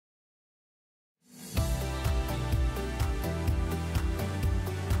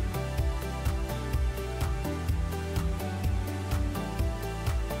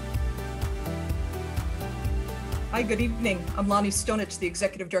Hi, good evening. I'm Lonnie Stonich, the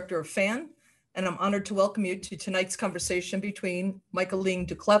Executive Director of FAN, and I'm honored to welcome you to tonight's conversation between Michaeleen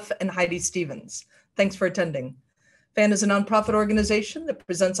Doucleff and Heidi Stevens. Thanks for attending. FAN is a nonprofit organization that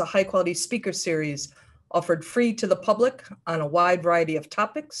presents a high-quality speaker series offered free to the public on a wide variety of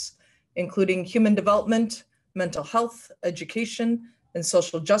topics, including human development, mental health, education, and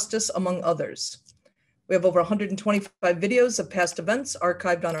social justice, among others. We have over 125 videos of past events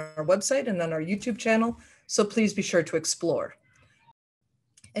archived on our website and on our YouTube channel, so please be sure to explore.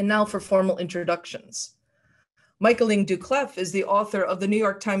 And now for formal introductions. Michaeleen Doucleff is the author of the New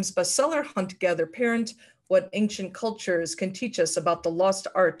York Times bestseller, Hunt, Gather, Parent, What Ancient Cultures Can Teach Us About the Lost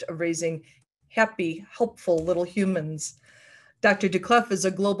Art of Raising Happy, Helpful Little Humans. Dr. Doucleff is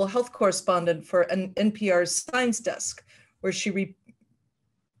a global health correspondent for NPR's Science Desk, where she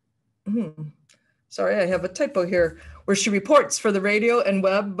Sorry, I have a typo here, where she reports for the radio and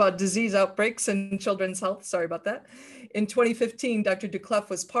web about disease outbreaks and children's health. Sorry about that. In 2015, Dr. Doucleff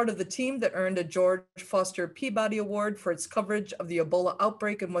was part of the team that earned a George Foster Peabody Award for its coverage of the Ebola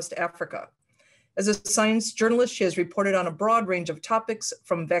outbreak in West Africa. As a science journalist, she has reported on a broad range of topics,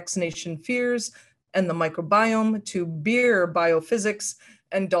 from vaccination fears and the microbiome to beer biophysics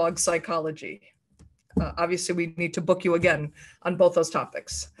and dog psychology. Obviously, we need to book you again on both those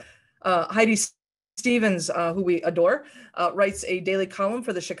topics. Heidi Stevens, who we adore, writes a daily column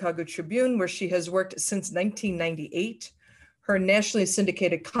for the Chicago Tribune, where she has worked since 1998. Her nationally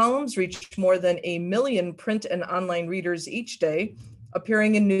syndicated columns reach more than 1 million print and online readers each day,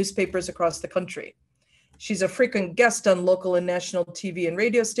 appearing in newspapers across the country. She's a frequent guest on local and national TV and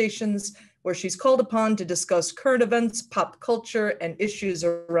radio stations, where she's called upon to discuss current events, pop culture, and issues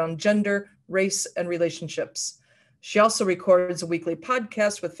around gender, race, and relationships. She also records a weekly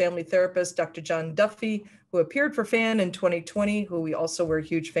podcast with family therapist Dr. John Duffy, who appeared for FAN in 2020, who we also were a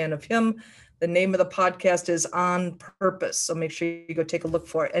huge fan of him. The name of the podcast is On Purpose, so make sure you go take a look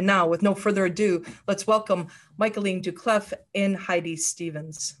for it. And now, with no further ado, let's welcome Michaeleen Doucleff and Heidi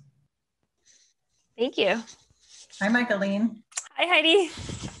Stevens. Thank you. Hi, Michaeleen. Hi, Heidi.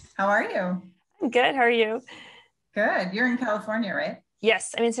 How are you? I'm good. How are you? Good. You're in California, right?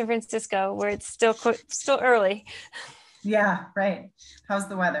 Yes, I'm in San Francisco, where it's still early. Yeah, right. How's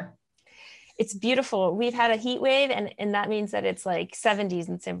the weather? It's beautiful. We've had a heat wave, and that means that it's like 70s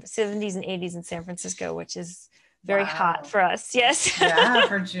and 80s in San Francisco, which is very hot for us. Yes. Yeah,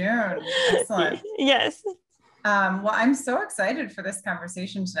 for June. Excellent. Yes. Well, I'm so excited for this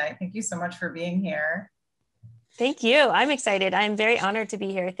conversation tonight. Thank you so much for being here. Thank you. I'm excited. I'm very honored to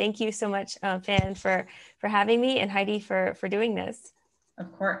be here. Thank you so much, Fan, for having me, and Heidi for doing this.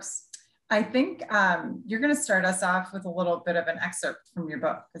 Of course. I think you're going to start us off with a little bit of an excerpt from your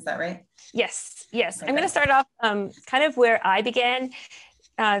book. Is that right? Yes. Yes. Okay. I'm going to start off kind of where I began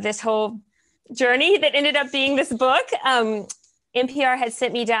this whole journey that ended up being this book. NPR had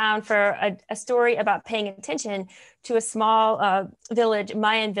sent me down for a story about paying attention to a small village,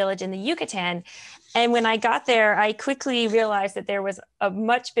 Mayan village in the Yucatan. And when I got there, I quickly realized that there was a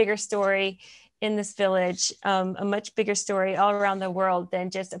much bigger story in this village, a much bigger story all around the world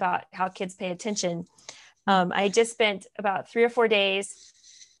than just about how kids pay attention. I just spent about 3 or 4 days,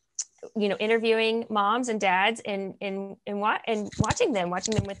 interviewing moms and dads and watching them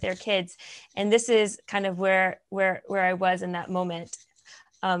with their kids. And this is kind of where I was in that moment.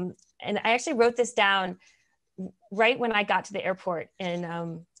 And I actually wrote this down right when I got to the airport in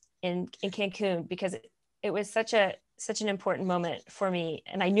Cancun, because it was such an important moment for me.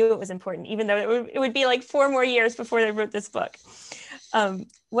 And I knew it was important, even though it would be like 4 more years before I wrote this book.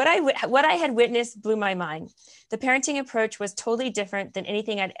 What I had witnessed blew my mind. The parenting approach was totally different than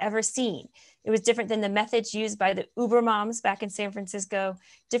anything I'd ever seen. It was different than the methods used by the Uber moms back in San Francisco,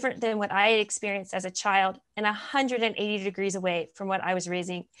 different than what I had experienced as a child, and 180 degrees away from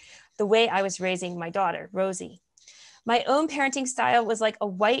the way I was raising my daughter, Rosy. My own parenting style was like a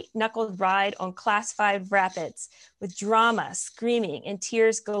white-knuckled ride on Class 5 rapids, with drama, screaming, and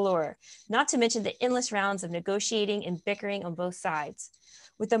tears galore, not to mention the endless rounds of negotiating and bickering on both sides.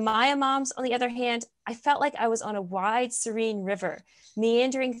 With the Maya moms, on the other hand, I felt like I was on a wide, serene river,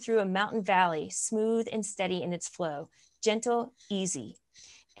 meandering through a mountain valley, smooth and steady in its flow, gentle, easy,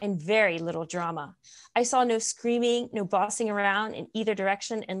 and very little drama. I saw no screaming, no bossing around in either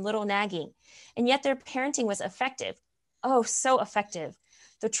direction, and little nagging. And yet their parenting was effective. Oh, so effective.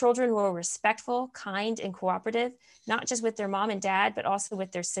 The children were respectful, kind, and cooperative, not just with their mom and dad, but also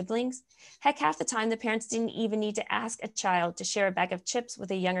with their siblings. Heck, half the time, the parents didn't even need to ask a child to share a bag of chips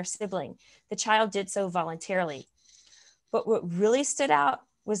with a younger sibling. The child did so voluntarily. But what really stood out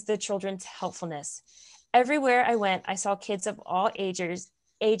was the children's helpfulness. Everywhere I went, I saw kids of all ages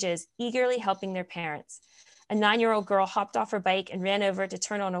eagerly helping their parents. A 9-year-old girl hopped off her bike and ran over to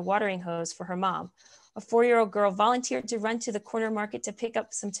turn on a watering hose for her mom. A 4-year-old girl volunteered to run to the corner market to pick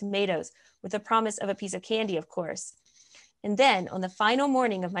up some tomatoes with the promise of a piece of candy, of course. And then on the final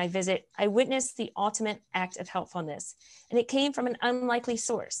morning of my visit, I witnessed the ultimate act of helpfulness, and it came from an unlikely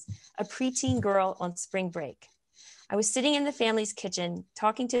source, a preteen girl on spring break. I was sitting in the family's kitchen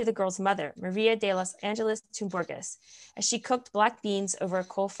talking to the girl's mother, Maria de los Angeles Tumburgas, as she cooked black beans over a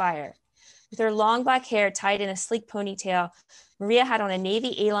coal fire. With her long black hair tied in a sleek ponytail, Maria had on a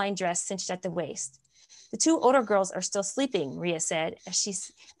navy A-line dress cinched at the waist. The 2 older girls are still sleeping, Maria said, as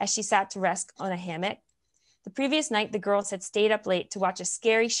she sat to rest on a hammock. The previous night, the girls had stayed up late to watch a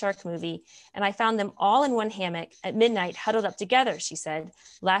scary shark movie, and I found them all in one hammock at midnight, huddled up together, she said,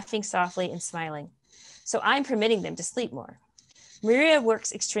 laughing softly and smiling. So I'm permitting them to sleep more. Maria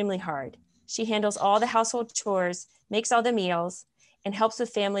works extremely hard. She handles all the household chores, makes all the meals, and helps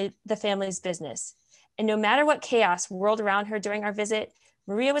with the family's business. And no matter what chaos whirled around her during our visit,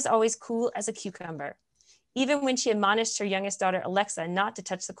 Maria was always cool as a cucumber. Even when she admonished her youngest daughter, Alexa, not to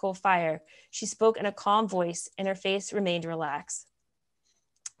touch the coal fire, she spoke in a calm voice and her face remained relaxed.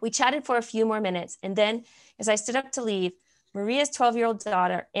 We chatted for a few more minutes, and then, as I stood up to leave, Maria's 12-year-old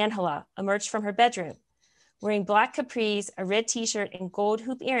daughter, Angela, emerged from her bedroom. Wearing black capris, a red t-shirt, and gold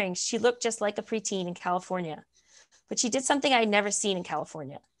hoop earrings, she looked just like a preteen in California. But she did something I'd never seen in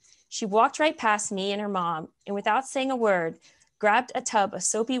California. She walked right past me and her mom, and without saying a word, grabbed a tub of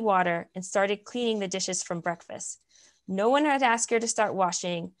soapy water and started cleaning the dishes from breakfast. No one had asked her to start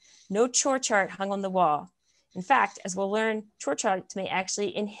washing. No chore chart hung on the wall. In fact, as we'll learn, chore charts may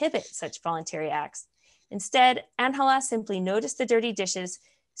actually inhibit such voluntary acts. Instead, Angela simply noticed the dirty dishes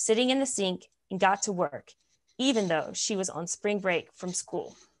sitting in the sink and got to work, even though she was on spring break from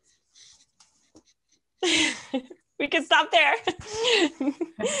school. We can stop there.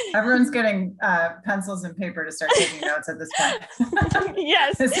 Everyone's getting pencils and paper to start taking notes at this point.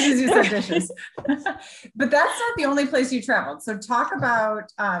 Yes. As soon as you said dishes. But that's not the only place you traveled. So talk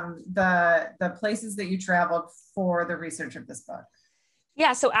about the places that you traveled for the research of this book.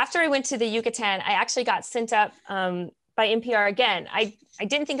 Yeah, so after I went to the Yucatan, I actually got sent up by NPR again. I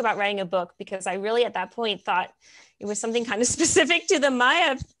didn't think about writing a book because I really at that point thought it was something kind of specific to the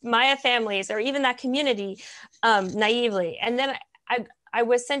Maya families or even that community naively. And then I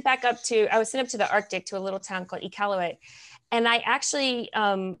was sent up to the Arctic to a little town called Iqaluit. And I actually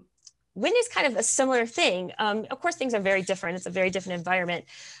witnessed kind of a similar thing. Of course, things are very different. It's a very different environment,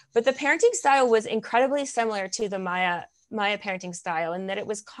 but the parenting style was incredibly similar to the Maya parenting style, in that it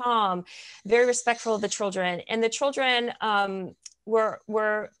was calm, very respectful of the children, and the children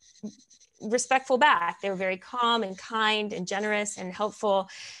were respectful back. They were very calm and kind and generous and helpful.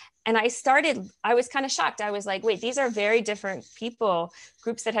 And I was kind of shocked. I was like, wait, these are very different people,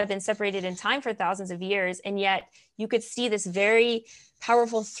 groups that have been separated in time for thousands of years. And yet you could see this very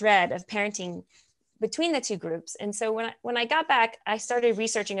powerful thread of parenting between the two groups. And so when I got back, I started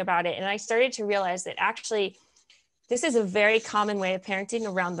researching about it, and I started to realize that actually this is a very common way of parenting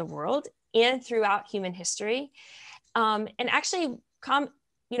around the world and throughout human history. And actually,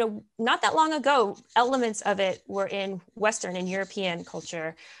 not that long ago, elements of it were in Western and European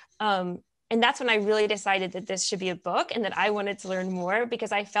culture. And that's when I really decided that this should be a book and that I wanted to learn more,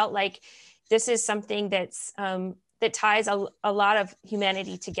 because I felt like this is something that ties a lot of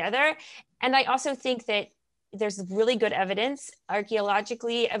humanity together. And I also think that there's really good evidence,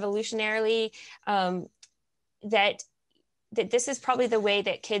 archaeologically, evolutionarily, that this is probably the way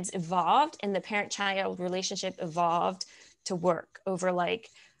that kids evolved and the parent-child relationship evolved to work over like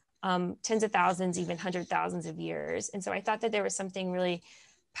tens of thousands, even 100,000s of years. And so I thought that there was something really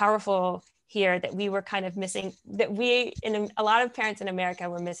powerful here that we were kind of missing, that a lot of parents in America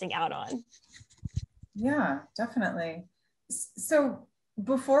were missing out on. Yeah, definitely. So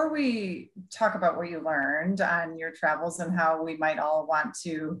before we talk about what you learned on your travels and how we might all want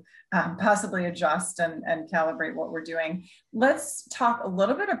to possibly adjust and calibrate what we're doing, let's talk a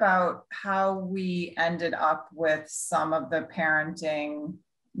little bit about how we ended up with some of the parenting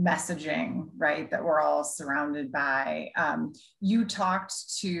messaging, right, that we're all surrounded by. You talked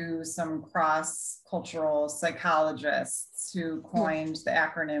to some cross-cultural psychologists who coined the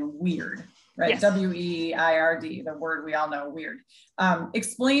acronym WEIRD, right? Yes. WEIRD, the word we all know, weird.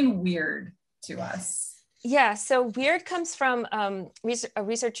 Explain WEIRD to us. Yeah, so WEIRD comes from a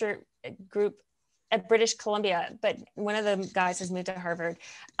researcher group at British Columbia, but one of the guys has moved to Harvard.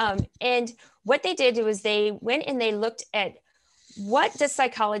 And what they did was they went and they looked at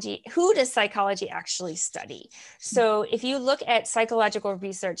who does psychology actually study? So if you look at psychological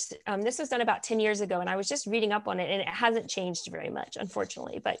research, this was done about 10 years ago, and I was just reading up on it, and it hasn't changed very much,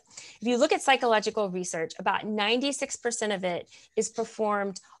 unfortunately. But if you look at psychological research, about 96% of it is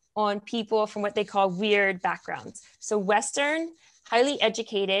performed on people from what they call weird backgrounds. So Western, highly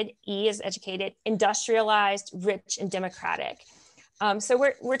educated, E is educated, industrialized, rich, and democratic. So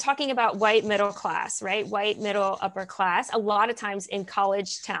we're talking about white middle class, right? White middle upper class, a lot of times in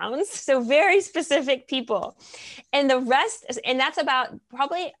college towns. So very specific people. And the rest, and that's about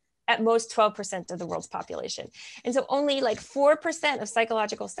probably at most 12% of the world's population. And so only like 4% of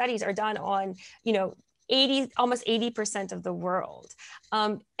psychological studies are done on, almost 80% of the world.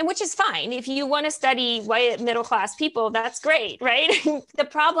 And which is fine. If you want to study white middle class people, that's great, right? The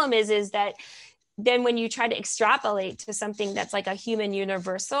problem is that then when you try to extrapolate to something that's like a human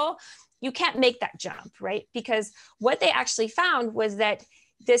universal, you can't make that jump, right? Because what they actually found was that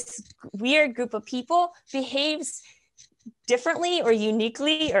this weird group of people behaves differently or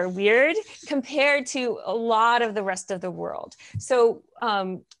uniquely or weird compared to a lot of the rest of the world. So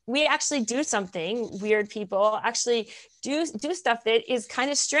we actually do something, weird people actually do stuff that is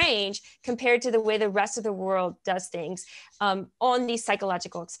kind of strange compared to the way the rest of the world does things on these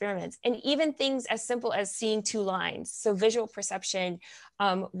psychological experiments. And even things as simple as seeing two lines. So visual perception,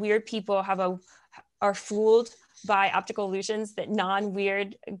 weird people are fooled by optical illusions that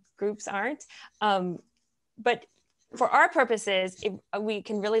non-weird groups aren't. But for our purposes, we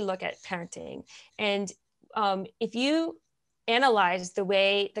can really look at parenting. And if you analyze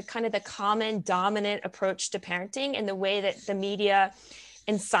the common dominant approach to parenting and the way that the media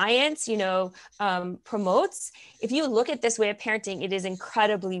and science, promotes, if you look at this way of parenting, it is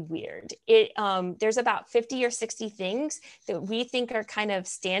incredibly weird. There's about 50 or 60 things that we think are kind of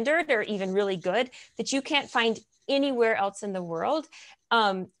standard or even really good that you can't find anywhere else in the world.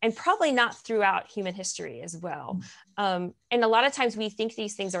 And probably not throughout human history as well. And a lot of times we think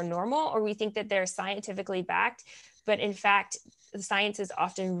these things are normal, or we think that they're scientifically backed, but in fact, the science is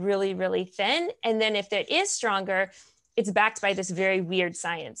often really, really thin. And then if it is stronger, it's backed by this very weird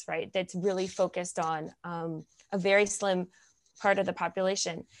science, right? That's really focused on a very slim part of the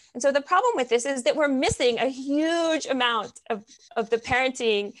population. And so the problem with this is that we're missing a huge amount of the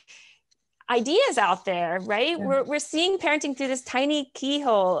parenting ideas out there, right? Yeah. We're seeing parenting through this tiny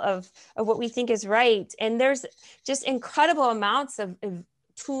keyhole of what we think is right. And there's just incredible amounts of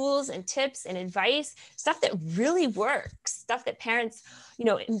tools and tips and advice, stuff that really works, stuff that parents,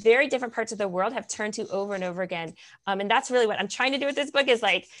 in very different parts of the world have turned to over and over again. And that's really what I'm trying to do with this book, is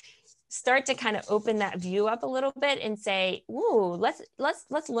like start to kind of open that view up a little bit and say, ooh,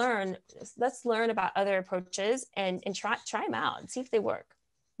 let's learn about other approaches and try them out and see if they work.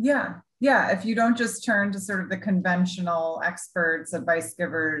 Yeah. If you don't just turn to sort of the conventional experts, advice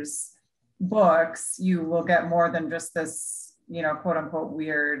givers books, you will get more than just this, quote unquote,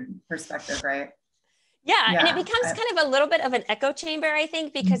 weird perspective, right? Yeah. And it becomes kind of a little bit of an echo chamber, I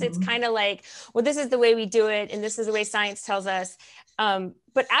think, because it's kind of like, well, this is the way we do it, and this is the way science tells us.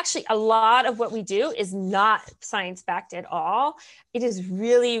 But actually, a lot of what we do is not science-backed at all. It is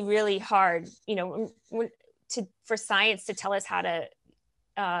really, really hard, for science to tell us how to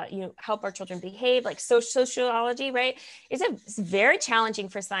help our children behave, like sociology, right? It's very challenging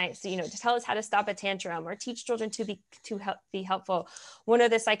for science, to tell us how to stop a tantrum or teach children to be helpful. One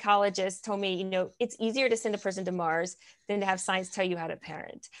of the psychologists told me, it's easier to send a person to Mars than to have science tell you how to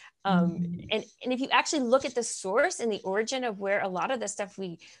parent. And if you actually look at the source and the origin of where a lot of the stuff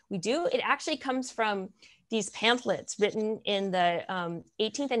we do, it actually comes from these pamphlets written in the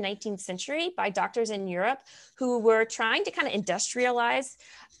 18th and 19th century by doctors in Europe who were trying to kind of industrialize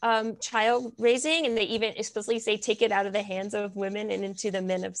child raising. And they even explicitly say, take it out of the hands of women and into the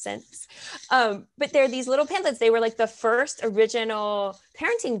men of sense. But there are these little pamphlets. They were like the first original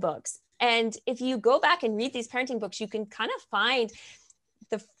parenting books. And if you go back and read these parenting books, you can kind of find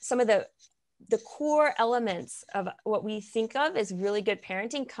some of the core elements of what we think of as really good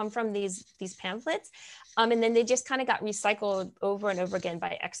parenting come from these pamphlets. And then they just kind of got recycled over and over again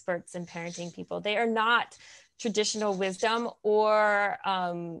by experts and parenting people. They are not traditional wisdom or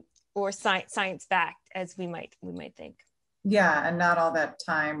science backed as we might think. Yeah, and not all that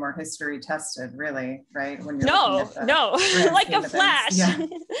time or history tested, really, right? When you're no, like a flash. Yeah.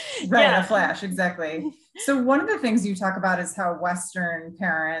 Right, yeah. A flash, exactly. So one of the things you talk about is how Western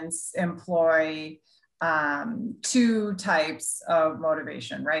parents employ two types of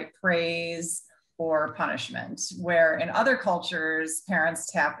motivation, right? Praise or punishment, where in other cultures,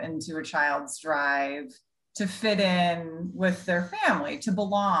 parents tap into a child's drive to fit in with their family, to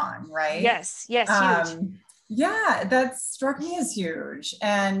belong, right? Yes, huge. Yeah, that struck me as huge.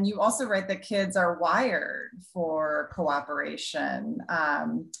 And you also write that kids are wired for cooperation.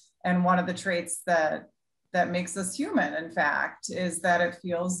 And one of the traits that makes us human, in fact, is that it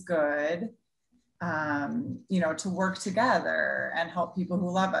feels good, to work together and help people who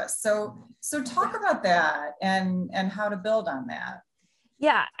love us. So talk about that and how to build on that.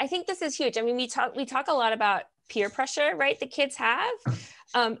 Yeah, I think this is huge. I mean, we talk a lot about peer pressure, right? The kids have.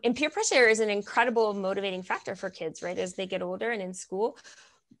 And peer pressure is an incredible motivating factor for kids, right? As they get older and in school.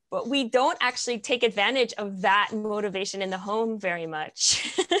 But we don't actually take advantage of that motivation in the home very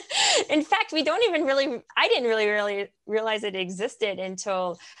much. In fact, I didn't really realize it existed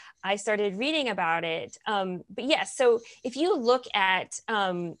until I started reading about it. But yes, so if you look at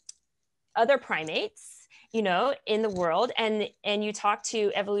other primates, in the world, and you talk to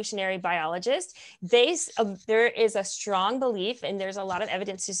evolutionary biologists, there is a strong belief, and there's a lot of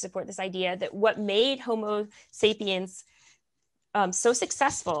evidence to support this idea, that what made Homo sapiens so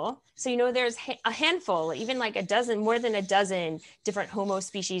successful. So, there's a handful, even like more than a dozen different Homo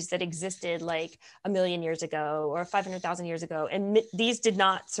species that existed like 1 million years ago or 500,000 years ago. And these did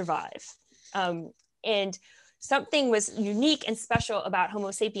not survive. And something was unique and special about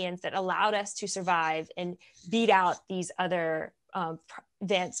Homo sapiens that allowed us to survive and beat out these other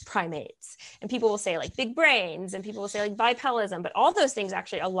advanced primates. And people will say like big brains, and people will say like bipedalism, but all those things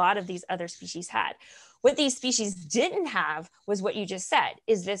actually a lot of these other species had. What these species didn't have was what you just said,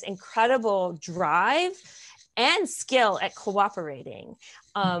 is this incredible drive and skill at cooperating.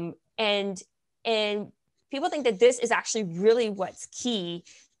 And people think that this is actually really what's key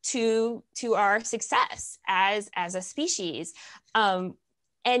to our success as a species. And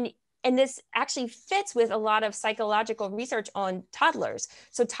this actually fits with a lot of psychological research on toddlers.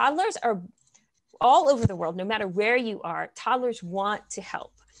 So toddlers are all over the world, no matter where you are, toddlers want to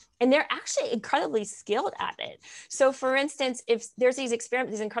help. And they're actually incredibly skilled at it. So for instance, if there's these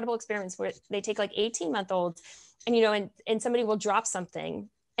incredible experiments where they take like 18-month-olds and somebody will drop something,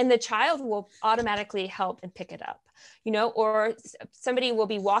 and the child will automatically help and pick it up, or somebody will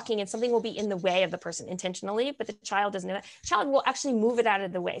be walking and something will be in the way of the person intentionally, but the child doesn't know that. The child will actually move it out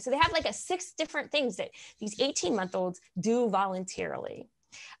of the way. So they have like 6 different things that these 18-month-olds do voluntarily.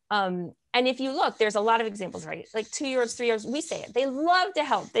 And if you look, there's a lot of examples, right? Like 2-year-olds, 3-year-olds, we say it. They love to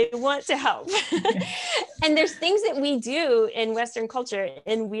help. They want to help. And there's things that we do in Western culture,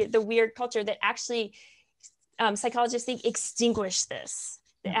 in the weird culture, that actually psychologists think extinguish this.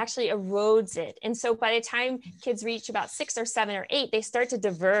 It actually erodes it. And so by the time kids reach about 6 or 7 or 8, they start to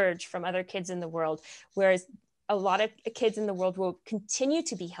diverge from other kids in the world. Whereas a lot of kids in the world will continue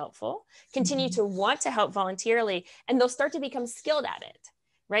to be helpful, continue to want to help voluntarily, and they'll start to become skilled at it,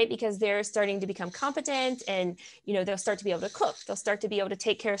 right? Because they're starting to become competent, and, they'll start to be able to cook. They'll start to be able to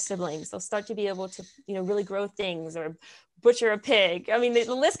take care of siblings. They'll start to be able to, really grow things or butcher a pig. I mean,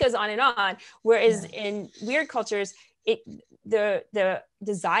 the list goes on and on. Whereas in weird cultures, the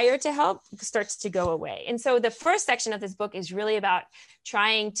desire to help starts to go away. And so the first section of this book is really about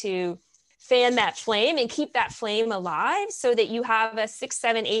trying to fan that flame and keep that flame alive, so that you have a 6,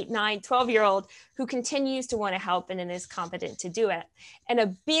 7, 8, 9, 12-year-old who continues to want to help and is competent to do it. And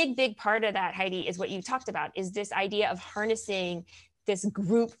a big part of that, Heidi, is what you talked about, is this idea of harnessing this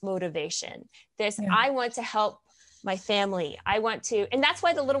group motivation. I want to help my family. I want to, and that's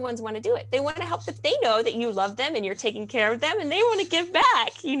why the little ones want to do it. They want to help, if they know that you love them and you're taking care of them, and they want to give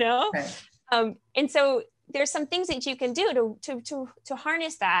back, Right. And so there's some things that you can do to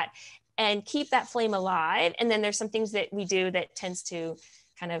harness that and keep that flame alive. And then there's some things that we do that tends to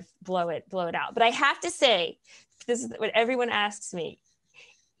kind of blow it out. But I have to say, this is what everyone asks me.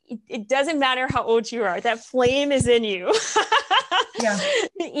 It doesn't matter how old you are, that flame is in you. Yeah.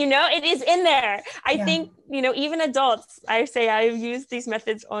 It is in there. I think, even adults, I say I've used these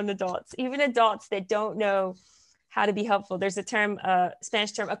methods on adults, even adults that don't know how to be helpful. There's a term,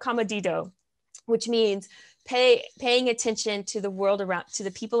 Spanish term, acomodado, which means paying attention to the world around, to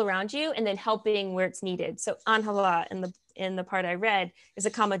the people around you, and then helping where it's needed. So Angela in the part I read is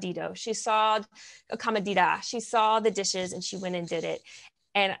acomodado. She saw acomodida. She saw the dishes and she went and did it.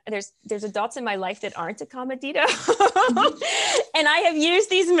 And there's adults in my life that aren't acomodado. And I have used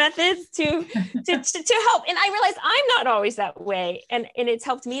these methods to help. And I realize I'm not always that way. And it's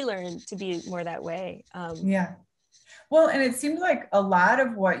helped me learn to be more that way. Yeah. Well, and it seemed like a lot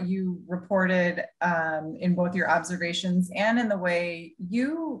of what you reported in both your observations and in the way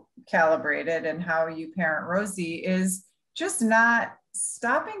you calibrated and how you parent Rosy is just not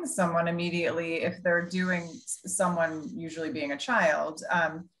stopping someone immediately if they're doing, someone usually being a child,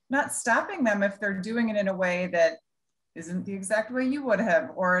 not stopping them if they're doing it in a way that isn't the exact way you would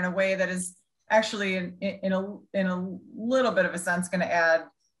have, or in a way that is actually in a little bit of a sense going to add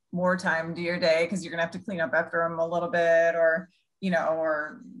more time to your day because you're going to have to clean up after them a little bit, or,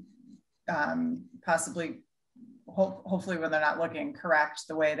 or possibly hopefully when they're not looking correct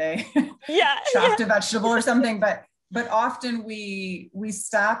the way they chopped a vegetable or something. But often we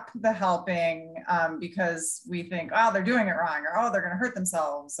stop the helping because we think, oh, they're doing it wrong, or oh, they're going to hurt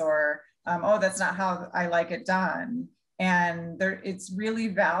themselves, or oh, that's not how I like it done. And it's really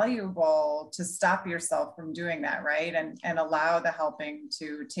valuable to stop yourself from doing that, right? And allow the helping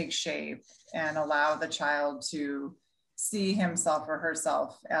to take shape, and allow the child to see himself or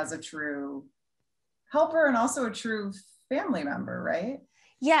herself as a true helper and also a true family member, right?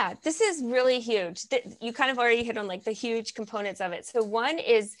 Yeah, this is really huge. You kind of already hit on like the huge components of it. So one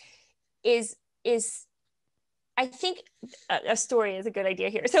is I think a story is a good idea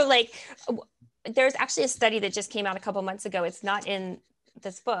here. So like there's actually a study that just came out a couple months ago. It's not in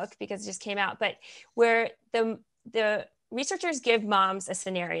this book because it just came out, but where the researchers give moms a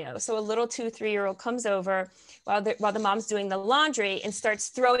scenario. So a little 2-3-year-old comes over while the mom's doing the laundry and starts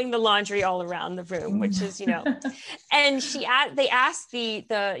throwing the laundry all around the room, which is, and they asked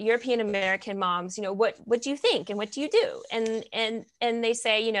the European American moms, what do you think and what do you do? And they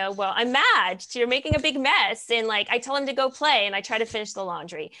say, well, I'm mad. You're making a big mess. And like, I tell them to go play and I try to finish the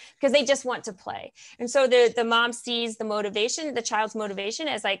laundry because they just want to play. And so the mom sees the child's motivation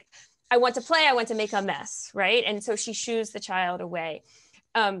as like, I want to play, I want to make a mess, right? And so she shoos the child away.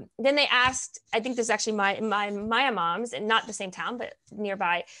 Then they asked, I think this is actually my Maya moms, and not the same town, but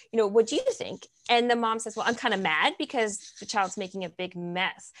nearby, what do you think? And the mom says, well, I'm kind of mad because the child's making a big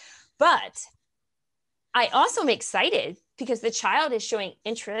mess. But I also am excited because the child is showing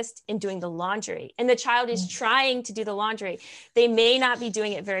interest in doing the laundry, and the child is trying to do the laundry. They may not be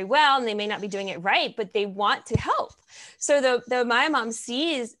doing it very well and they may not be doing it right, but they want to help. So the Maya mom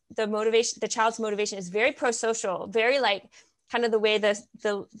sees the child's motivation is very pro-social, very like kind of the way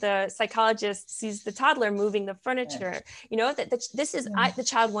the psychologist sees the toddler moving the furniture, this is the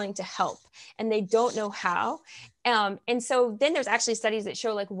child wanting to help and they don't know how. And so then there's actually studies that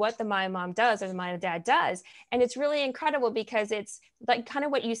show like what the Maya mom does or the Maya dad does. And it's really incredible because it's like kind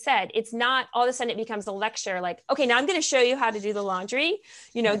of what you said. It's not all of a sudden it becomes a lecture like, okay, now I'm going to show you how to do the laundry.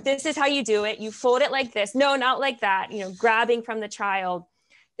 This is how you do it. You fold it like this. No, not like that. Grabbing from the child.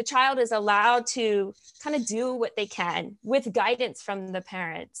 The child is allowed to kind of do what they can with guidance from the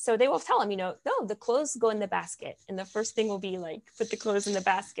parents. So they will tell them, no, the clothes go in the basket. And the first thing will be like, put the clothes in the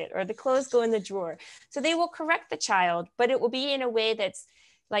basket, or the clothes go in the drawer. So they will correct the child, but it will be in a way that's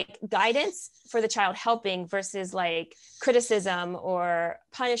like guidance for the child helping versus like criticism or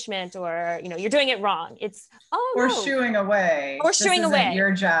punishment or, you're doing it wrong. It's, shooing away. Or shooing away.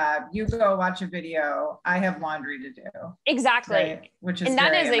 Your job. You go watch a video. I have laundry to do. Exactly. Right? Which is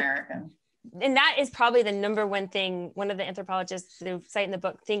very American. And that is probably the number one thing one of the anthropologists who cite in the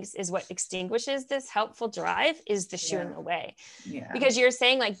book thinks is what extinguishes this helpful drive is the shooing away. Yeah. Because you're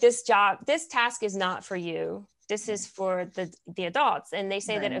saying like this task is not for you. This is for the adults. And they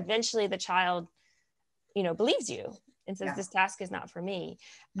say that eventually the child, believes you and says, this task is not for me.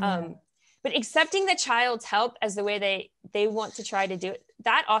 But accepting the child's help as the way they want to try to do it,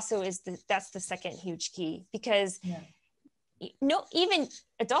 that also that's the second huge key, because even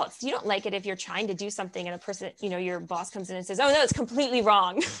adults, you don't like it if you're trying to do something and a person, your boss comes in and says, oh no, it's completely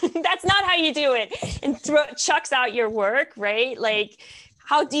wrong. That's not how you do it. And chucks out your work, right? Like,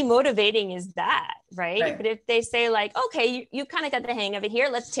 how demotivating is that, right? But if they say like, okay, you kind of got the hang of it here,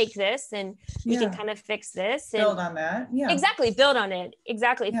 let's take this and we can kind of fix this. And build on that. Yeah. Exactly. Build on it.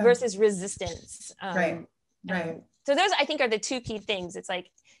 Exactly. Yeah. Versus resistance. Right. So those, I think, are the two key things. It's like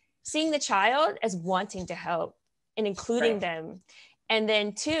seeing the child as wanting to help and including them. And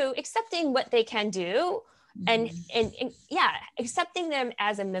then 2, accepting what they can do and accepting them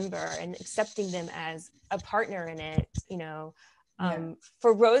as a member and accepting them as a partner in it,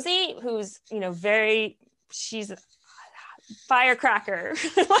 For Rosy, who's, she's a firecracker,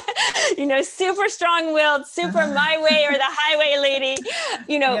 super strong-willed, super my way or the highway lady,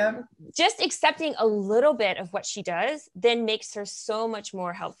 just accepting a little bit of what she does then makes her so much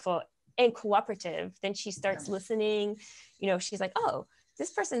more helpful and cooperative. Then she starts listening, she's like, oh,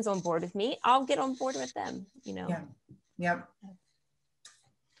 this person's on board with me. I'll get on board with them, Yep.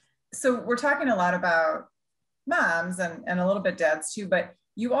 So we're talking a lot about moms and a little bit dads too, but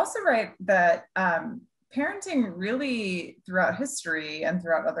you also write that parenting really throughout history and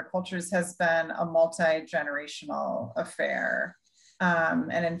throughout other cultures has been a multi-generational affair.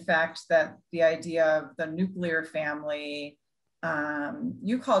 And in fact, that the idea of the nuclear family,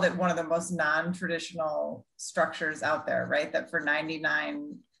 you called it one of the most non-traditional structures out there, right? That for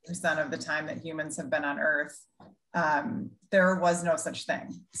 99 of the time that humans have been on Earth, there was no such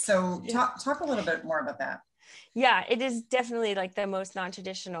thing. So talk a little bit more about that. Yeah, it is definitely like the most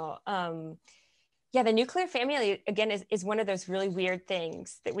non-traditional. Yeah, the nuclear family, again, is one of those really weird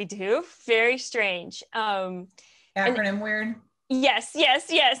things that we do. Very strange. Acronym weird? Yes.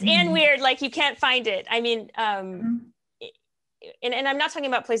 And weird, like you can't find it. I mean, and I'm not talking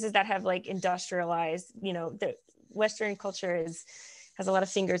about places that have like industrialized, the Western culture has a lot of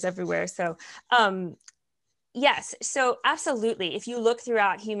fingers everywhere. So yes, so absolutely. If you look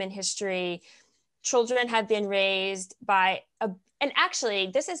throughout human history, children have been raised by and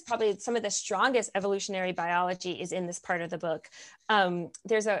actually, this is probably some of the strongest evolutionary biology is in this part of the book.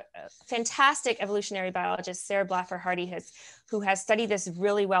 There's a fantastic evolutionary biologist, Sarah Blaffer-Hardy, who has studied this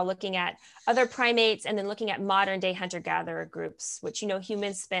really well, looking at other primates and then looking at modern day hunter-gatherer groups, which,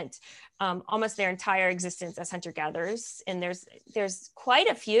 humans spent almost their entire existence as hunter-gatherers. And there's quite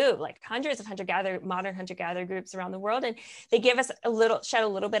a few, like hundreds of modern hunter-gatherer groups around the world. And they give us shed a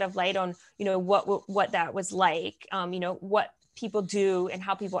little bit of light on, what that was like, what people do and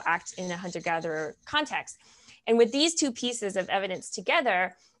how people act in a hunter-gatherer context. And with these two pieces of evidence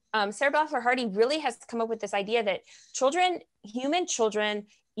together, Sarah Blaffer-Hardy really has come up with this idea that human children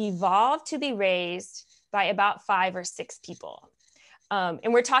evolved to be raised by about 5 or 6 people.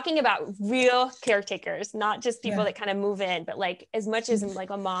 And we're talking about real caretakers, not just people that kind of move in, but like as much as like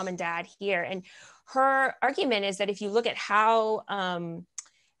a mom and dad here. And her argument is that if you look at how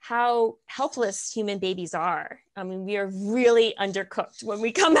helpless human babies are. I mean, we are really undercooked when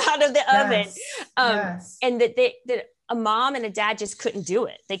we come out of the oven. And that a mom and a dad just couldn't do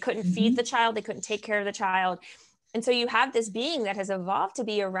it. They couldn't feed the child. They couldn't take care of the child. And so you have this being that has evolved to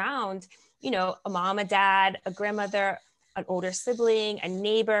be around, a mom, a dad, a grandmother, an older sibling, a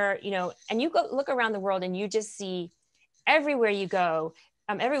neighbor, and you go look around the world and you just see everywhere you go,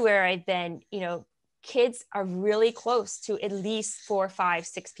 everywhere I've been, kids are really close to at least 4, 5,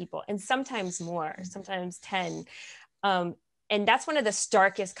 6 people, and sometimes more, sometimes 10. And that's one of the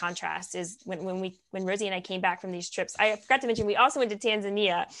starkest contrasts is when Rosy and I came back from these trips. I forgot to mention, we also went to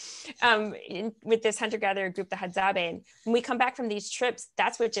Tanzania with this hunter-gatherer group, the Hadzabe. And when we come back from these trips,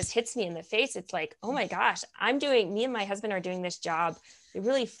 that's what just hits me in the face. It's like, oh my gosh, me and my husband are doing this job that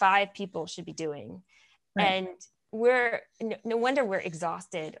really 5 people should be doing. Right. And no wonder we're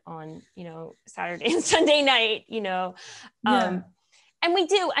exhausted on, Saturday and Sunday night, and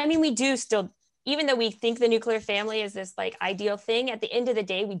we do still, even though we think the nuclear family is this like ideal thing, at the end of the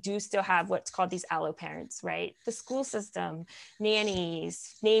day, we do still have what's called these allo parents, right? The school system,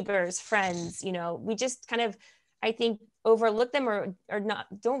 nannies, neighbors, friends, we just kind of, I think, overlook them or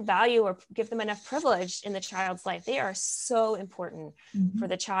don't value or give them enough privilege in the child's life. They are so important for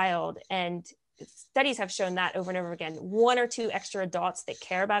the child. And studies have shown that over and over again. 1 or 2 extra adults that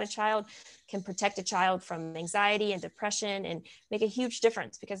care about a child can protect a child from anxiety and depression and make a huge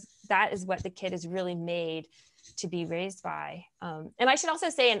difference, because that is what the kid is really made to be raised by. And I should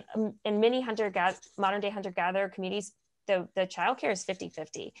also say in many modern day hunter-gatherer communities, the child care is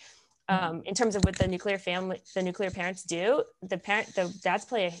 50-50. In terms of what the nuclear parents do, the dads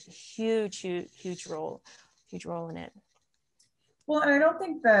play a huge role in it. Well, and I don't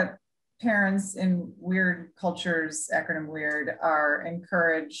think that parents in weird cultures, acronym weird, are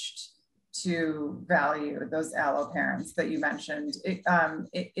encouraged to value those allo parents that you mentioned.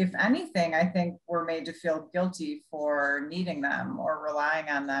 If anything, I think we're made to feel guilty for needing them or relying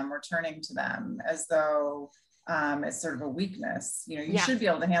on them or turning to them as though it's sort of a weakness. You should be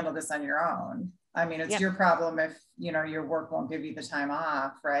able to handle this on your own. I mean, it's your problem if, your work won't give you the time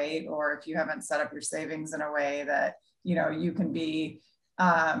off, right? Or if you haven't set up your savings in a way that, you can be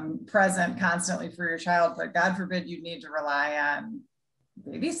present constantly for your child, but God forbid you need to rely on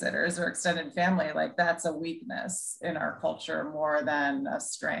babysitters or extended family. Like, that's a weakness in our culture more than a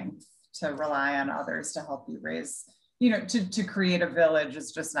strength. To rely on others to help you raise, to create a village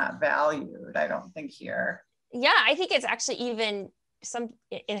is just not valued, I don't think, here. Yeah, I think it's actually even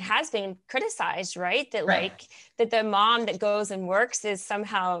it has been criticized, right? That like that the mom that goes and works is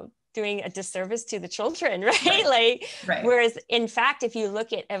somehow doing a disservice to the children, right? Whereas in fact, if you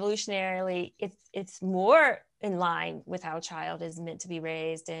look at evolutionarily, it's more in line with how a child is meant to be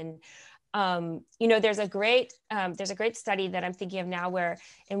raised. And there's a great study that I'm thinking of now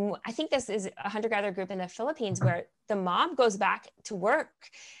and I think this is a hunter-gatherer group in the Philippines where the mom goes back to work.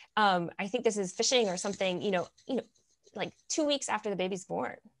 I think this is fishing or something, like 2 weeks after the baby's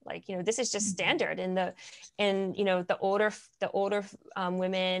born. Like, you know, this is just standard you know, the older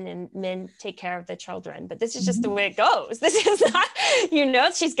women and men take care of the children, but this is just the way it goes. This is not, you know,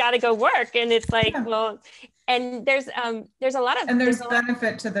 she's got to go work. And it's like, well, and there's a lot of, and there's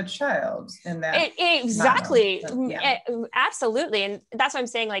benefit to the child in that. Exactly. Absolutely. And that's what I'm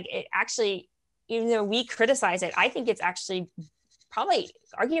saying. Like, it actually, even though we criticize it, I think it's actually probably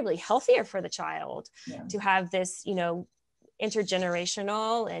arguably healthier for the child to have this, you know,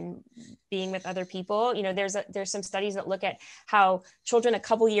 intergenerational and being with other people. You know, there's some studies that look at how children a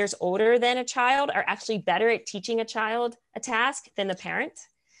couple years older than a child are actually better at teaching a child a task than the parent,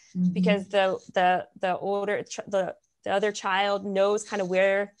 because the other child knows kind of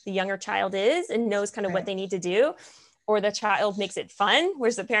where the younger child is and knows kind of what they need to do, or the child makes it fun,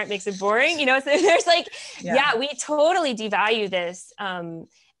 whereas the parent makes it boring. You know, so there's like, we totally devalue this. And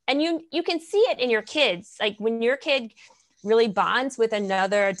you can see it in your kids. Like, when your kid really bonds with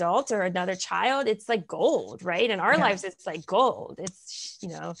another adult or another child, it's like gold, right? In our lives, it's like gold. It's, you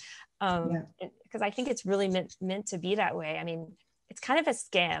know, because I think it's really meant to be that way. I mean, it's kind of a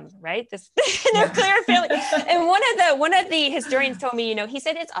scam, right? This nuclear family. And one of the historians told me, you know, he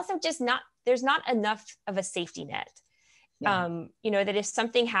said, it's also just there's not enough of a safety net. You know, that if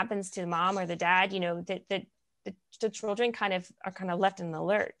something happens to the mom or the dad, you know, that the children are kind of left in the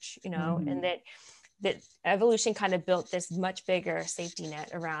lurch, you know, and that evolution kind of built this much bigger safety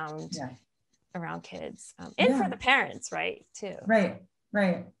net around kids, and for the parents, right, too.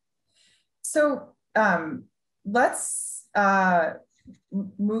 Right. So let's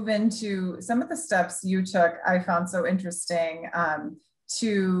move into some of the steps you took. I found so interesting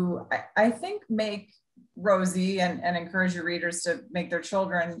to, I think, make Rosy and encourage your readers to make their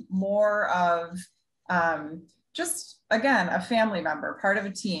children more of just, again, a family member, part of a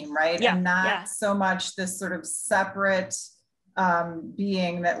team, right? And not so much this sort of separate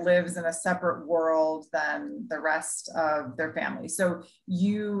being that lives in a separate world than the rest of their family. So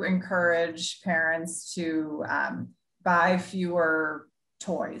you encourage parents to buy fewer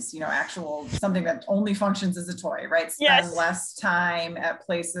toys, you know, actual something that only functions as a toy, right? Spend less time at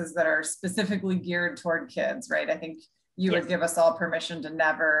places that are specifically geared toward kids, right? I think you would give us all permission to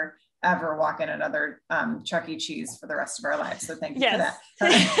never ever walk in another Chuck E. Cheese for the rest of our lives. So thank you for that.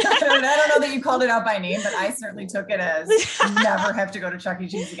 I don't know that you called it out by name, but I certainly took it as never have to go to Chuck E.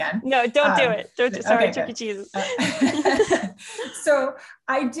 Cheese again. No, don't do it. Sorry, Chuck E. Cheese. So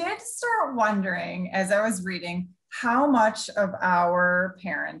I did start wondering, as I was reading, how much of our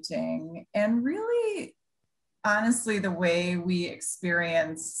parenting, and really honestly the way we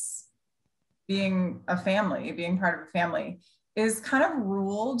experience being a family, being part of a family, is kind of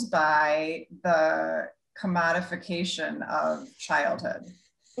ruled by the commodification of childhood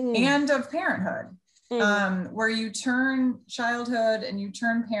and of parenthood, where you turn childhood and you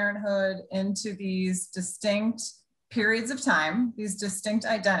turn parenthood into these distinct periods of time, these distinct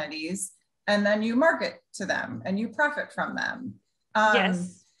identities, and then you market to them and you profit from them.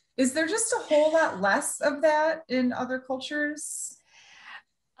 Is there just a whole lot less of that in other cultures?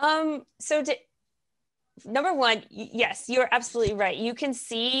 Number one, yes, you're absolutely right. You can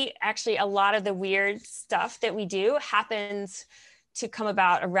see actually a lot of the weird stuff that we do happens to come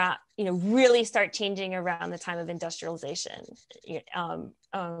about around, you know, really start changing around the time of industrialization.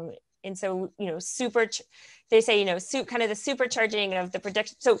 And so, you know, they say, you know, kind of the supercharging of the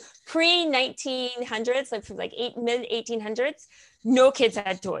production. So pre-1900s, like mid-1800s, no kids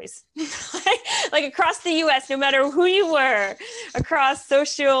had toys. Like across the US, no matter who you were, across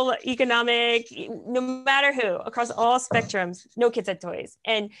social, economic, no matter who, across all spectrums, no kids had toys.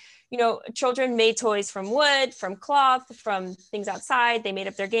 And, you know, children made toys from wood, from cloth, from things outside. They made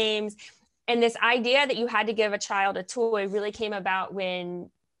up their games. And this idea that you had to give a child a toy really came about when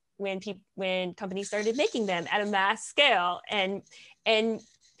companies started making them at a mass scale, and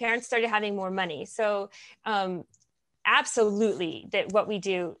parents started having more money. So absolutely, that what we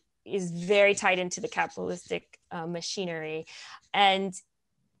do is very tied into the capitalistic machinery. And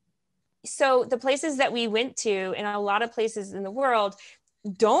so the places that we went to, and a lot of places in the world,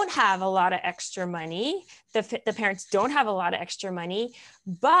 don't have a lot of extra money. The parents don't have a lot of extra money,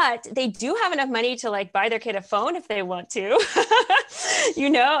 but they do have enough money to like buy their kid a phone if they want to, you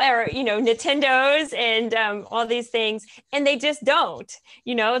know, or, you know, Nintendos and all these things. And they just don't,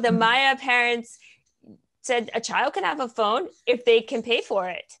 you know, the Maya parents said a child can have a phone if they can pay for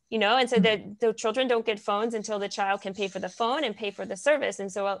it, you know, and so that the children don't get phones until the child can pay for the phone and pay for the service.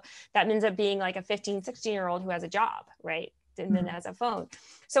 And so that ends up being like a 15, 16-year-old who has a job, right? And then has a phone.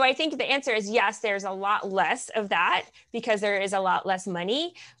 So I think the answer is yes, there's a lot less of that because there is a lot less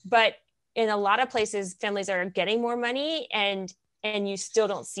money, but in a lot of places, families are getting more money and you still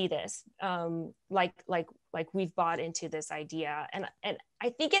don't see this, like we've bought into this idea. And I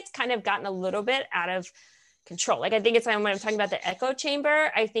think it's kind of gotten a little bit out of control. Like, I think it's when I'm talking about the echo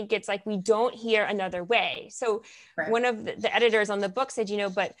chamber, I think it's like, we don't hear another way. So Right. one of the editors on the book said, you know,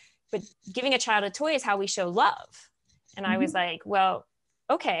 but giving a child a toy is how we show love. And I was like, well,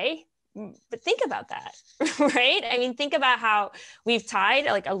 okay, but think about that, right? I mean, think about how we've tied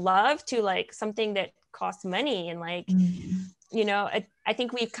like a love to like something that costs money. And like, you know, I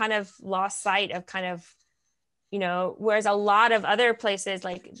think we've kind of lost sight of kind of, you know, whereas a lot of other places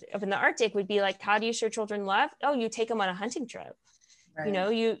like up in the Arctic would be like, how do you show children love? Oh, you take them on a hunting trip. Right. You know,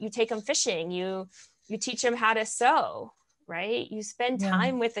 you take them fishing, you teach them how to sew, right? You spend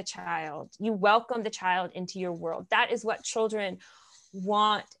time with the child, you welcome the child into your world. That is what children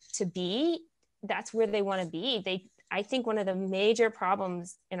want to be. That's where they want to be. I think one of the major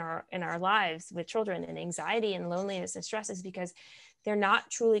problems in our lives with children and anxiety and loneliness and stress is because they're not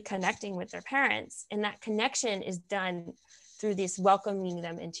truly connecting with their parents. And that connection is done through this welcoming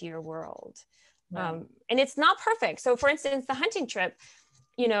them into your world. Right. And it's not perfect. So for instance, the hunting trip,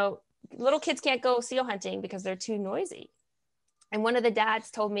 you know, little kids can't go seal hunting because they're too noisy. And one of the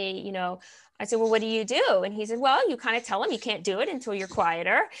dads told me, you know, I said, well, what do you do? And he said, well, you kind of tell them you can't do it until you're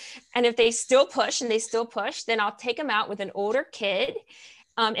quieter. And if they still push and they still push, then I'll take them out with an older kid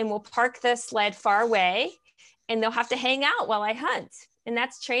and we'll park the sled far away and they'll have to hang out while I hunt. And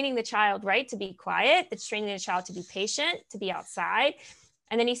that's training the child, right? To be quiet. It's training the child to be patient, to be outside.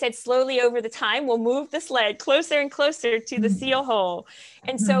 And then he said, slowly over the time, we'll move the sled closer and closer to the seal hole.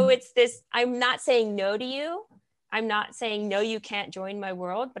 And so it's this, I'm not saying no to you. I'm not saying, no, you can't join my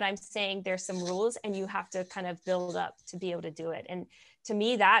world, but I'm saying there's some rules and you have to kind of build up to be able to do it. And to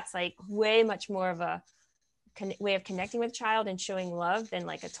me, that's like way much more of a way of connecting with a child and showing love than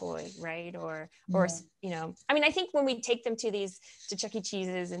like a toy, right? Or, you know, I mean, I think when we take them to Chuck E.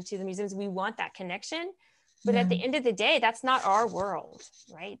 Cheese's and to the museums, we want that connection. But at the end of the day, that's not our world,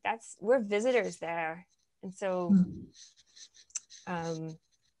 right? We're visitors there. And so,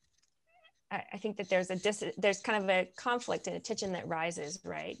 I think that there's kind of a conflict and a tension that rises,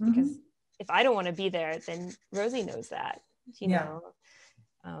 right? Because if I don't want to be there, then Rosy knows that, you know?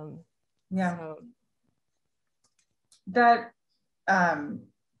 So. That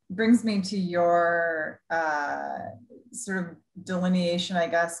brings me to your sort of delineation, I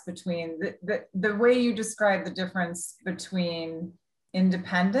guess, between the way you describe the difference between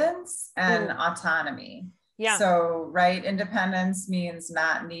independence and autonomy. Yeah. So, right, independence means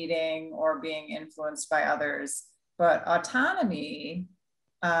not needing or being influenced by others, but autonomy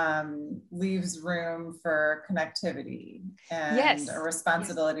leaves room for connectivity and a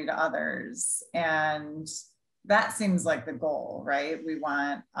responsibility to others. And that seems like the goal, right? We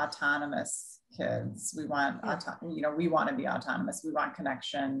want autonomous kids. We want, we want to be autonomous. We want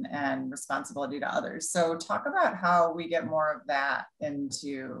connection and responsibility to others. So talk about how we get more of that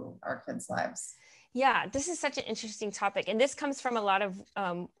into our kids' lives. Yeah, this is such an interesting topic. And this comes from a lot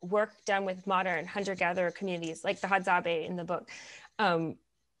of work done with modern hunter-gatherer communities, like the Hadzabe in the book.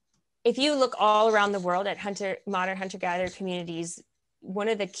 If you look all around the world at modern hunter-gatherer communities, one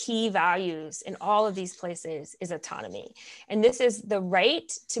of the key values in all of these places is autonomy. And this is the right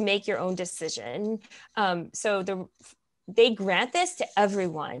to make your own decision. They grant this to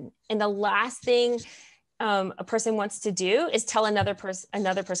everyone. And the last thing a person wants to do is tell another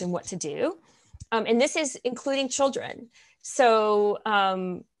person what to do. And this is including children. So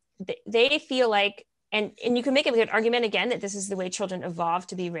they feel like, and you can make a good argument again that this is the way children evolve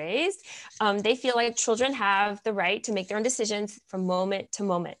to be raised. They feel like children have the right to make their own decisions from moment to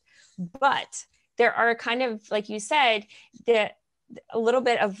moment. But there are kind of, like you said, a little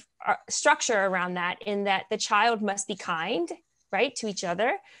bit of structure around that, in that the child must be kind, right, to each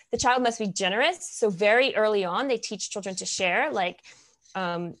other. The child must be generous. So very early on, they teach children to share, like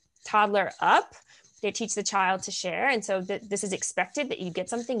toddler up, they teach the child to share. And so this is expected, that you get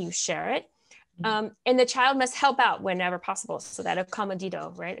something, you share it. And the child must help out whenever possible. So that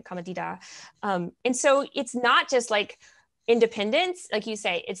accommodito, right? Accommodita. And so it's not just like independence, like you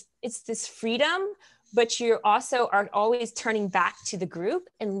say, it's this freedom, but you also are always turning back to the group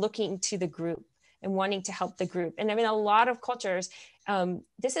and looking to the group and wanting to help the group. And I mean, a lot of cultures,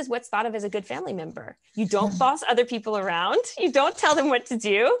 this is what's thought of as a good family member. You don't boss other people around. You don't tell them what to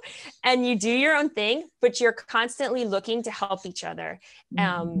do, and you do your own thing, but you're constantly looking to help each other.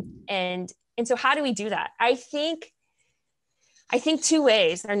 And so how do we do that? I think I think two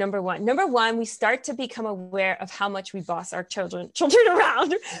ways are number one. Number one, we start to become aware of how much we boss our children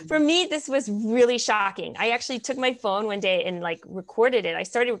around. For me, this was really shocking. I actually took my phone one day and like recorded it. I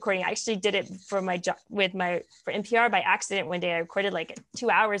started recording. I actually did it for my job for NPR by accident. One day I recorded like 2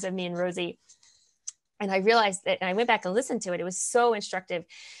 hours of me and Rosy. And I realized that, and I went back and listened to it. It was so instructive.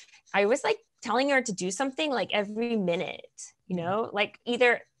 I was like telling her to do something like every minute, you know, like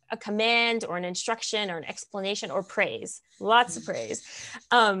either a command or an instruction or an explanation or praise, lots of praise.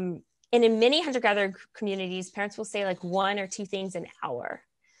 And in many hunter-gatherer communities, parents will say like 1 or 2 things an hour.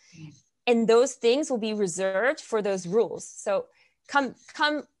 And those things will be reserved for those rules. So come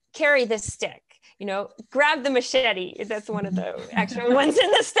carry this stick, you know, grab the machete. That's one of the actual ones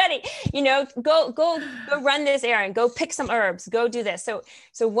in the study, you know, go run this errand, go pick some herbs, go do this.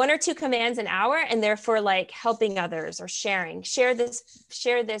 So 1 or 2 commands an hour, and therefore like helping others or sharing, share this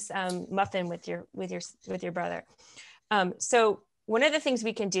muffin with your brother. So one of the things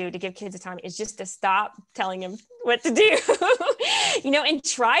we can do to give kids autonomy is just to stop telling them what to do, you know, and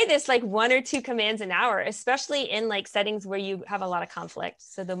try this like 1 or 2 commands an hour, especially in like settings where you have a lot of conflict.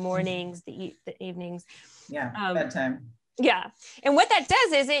 So the mornings, the evenings. Yeah, bedtime. Yeah. And what that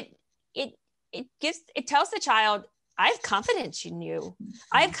does is it tells the child, I have confidence in you.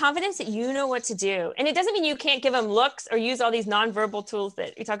 I have confidence that you know what to do. And it doesn't mean you can't give them looks or use all these nonverbal tools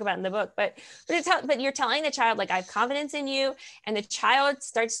that we talk about in the book, but you're telling the child, like, I have confidence in you. And the child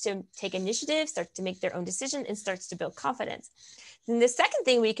starts to take initiative, starts to make their own decision, and starts to build confidence. And the second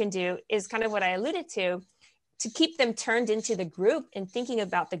thing we can do is kind of what I alluded to keep them turned into the group and thinking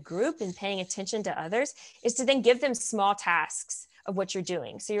about the group and paying attention to others, is to then give them small tasks of what you're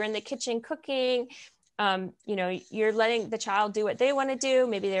doing. So you're in the kitchen cooking, you know, you're letting the child do what they want to do.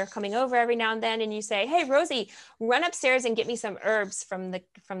 Maybe they're coming over every now and then, and you say, hey, Rosy, run upstairs and get me some herbs from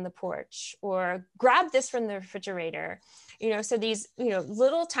the porch, or grab this from the refrigerator. You know, so these, you know,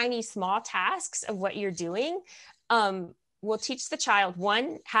 little tiny small tasks of what you're doing will teach the child,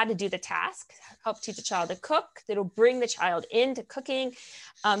 one, how to do the task, help teach the child to cook. That'll bring the child into cooking.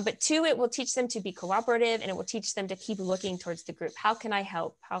 But 2, it will teach them to be cooperative, and it will teach them to keep looking towards the group. How can I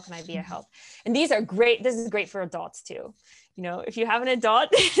help? How can I be a help? And these are great. This is great for adults too. You know, if you have an adult,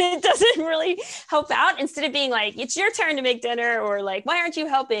 it doesn't really help out. Instead of being like, it's your turn to make dinner, or like, why aren't you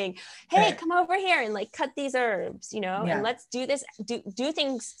helping? Hey, come over here and like cut these herbs, you know, and let's do this, do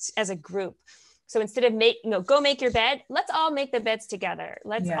things as a group. So instead of go make your bed, let's all make the beds together.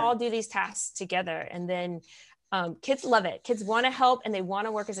 Let's all do these tasks together. And then kids love it. Kids want to help, and they want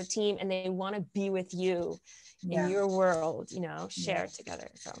to work as a team, and they want to be with you in your world, you know, share together.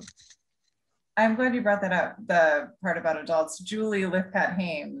 So I'm glad you brought that up, the part about adults. Julie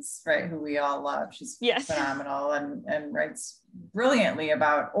Lifpat-Hames, right, who we all love. She's phenomenal and writes brilliantly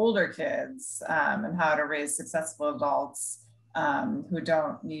about older kids and how to raise successful adults who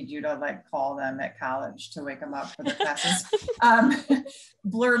don't need you to like call them at college to wake them up for their classes.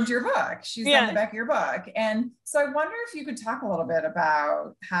 Blurbed your book. She's on the back of your book. And so I wonder if you could talk a little bit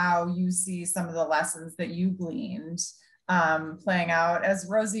about how you see some of the lessons that you gleaned playing out as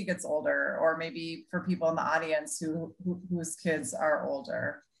Rosy gets older, or maybe for people in the audience whose kids are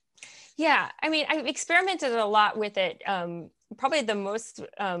older. Yeah, I mean, I've experimented a lot with it. Probably the most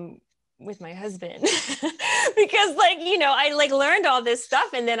with my husband, because like, you know, I like learned all this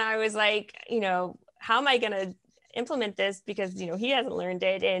stuff, and then I was like, you know, how am I going to implement this? Because, you know, he hasn't learned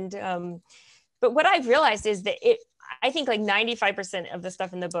it. And, but what I've realized is that I think like 95% of the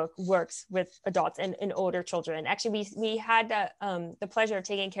stuff in the book works with adults and older children. Actually, we had the pleasure of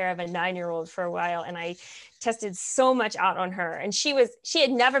taking care of a 9-year-old for a while, and I tested so much out on her. And she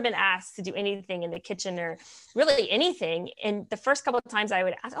had never been asked to do anything in the kitchen or really anything. And the first couple of times I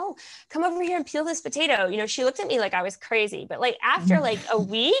would ask, oh, come over here and peel this potato. You know, she looked at me like I was crazy. But like after like a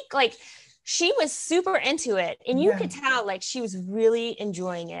week, like she was super into it. And you could tell like she was really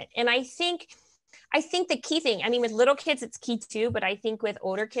enjoying it. And I think the key thing, I mean, with little kids, it's key too, but I think with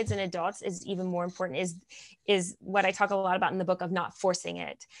older kids and adults is even more important is what I talk a lot about in the book of not forcing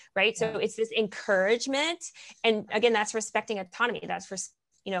it, right? So it's this encouragement. And again, that's respecting autonomy. That's for,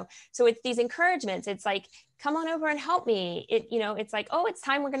 you know, so it's these encouragements. It's like, come on over and help me. It's like, oh, it's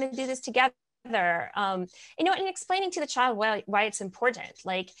time, we're going to do this together. You know, and explaining to the child why it's important.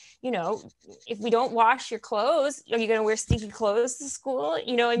 Like, you know, if we don't wash your clothes, are you going to wear stinky clothes to school?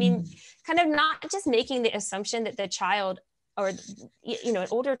 You know, I mean, kind of not just making the assumption that the child, or, you know,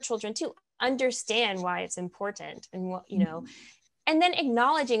 older children too, understand why it's important, and what, you know, and then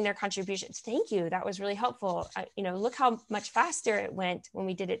acknowledging their contributions. Thank you. That was really helpful. You know, look how much faster it went when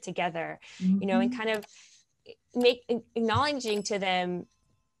we did it together, you know, and kind of acknowledging to them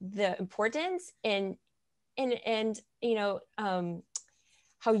the importance and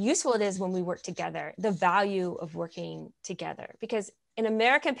how useful it is when we work together, the value of working together. Because in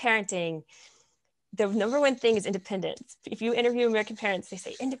American parenting, the number one thing is independence. If you interview American parents, they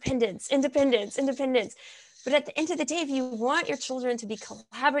say independence, independence, independence. But at the end of the day, if you want your children to be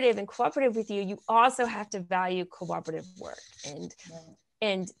collaborative and cooperative with you, you also have to value cooperative work.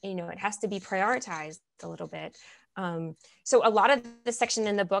 And it has to be prioritized a little bit. So a lot of the section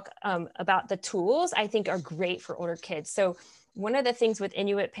in the book about the tools, I think, are great for older kids. So one of the things with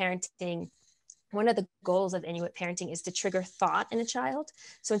Inuit parenting, one of the goals of Inuit parenting is to trigger thought in a child.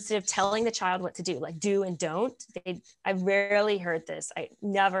 So instead of telling the child what to do, like do and don't, I rarely heard this. I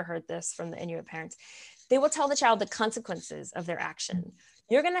never heard this from the Inuit parents. They will tell the child the consequences of their action.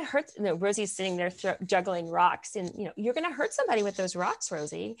 You're going to hurt, Rosie's sitting there juggling rocks, and you're going to hurt somebody with those rocks,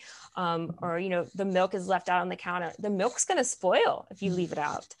 Rosie. Or the milk is left out on the counter. The milk's going to spoil if you leave it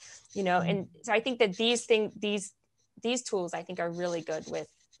out. And so I think that these tools, I think, are really good with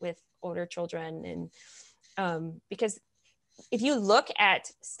older children. And because if you look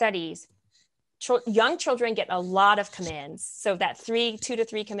at studies, young children get a lot of commands. So that 2 to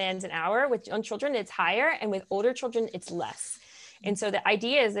 3 commands an hour. With young children, it's higher, and with older children, it's less. And so the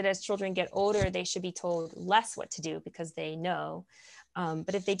idea is that as children get older, they should be told less what to do because they know.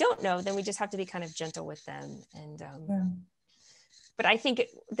 But if they don't know, then we just have to be kind of gentle with them. And but I think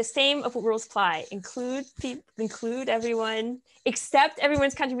the same rules apply. Include everyone, accept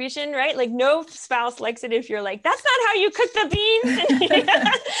everyone's contribution, right? Like no spouse likes it if you're like, that's not how you cook the beans.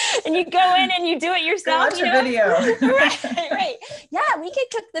 And you go in and you do it yourself. Watch a video. Right. Yeah, we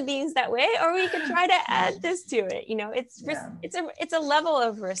could cook the beans that way, or we could try to add this to it. It's a level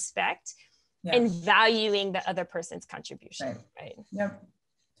of respect and valuing the other person's contribution. Right. Yep.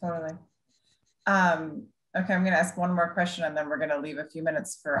 Totally. Okay, I'm going to ask one more question, and then we're going to leave a few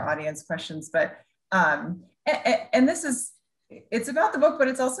minutes for audience questions. But and it's about the book, but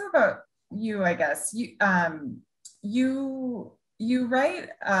it's also about you, I guess. You write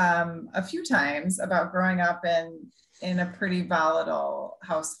a few times about growing up in a pretty volatile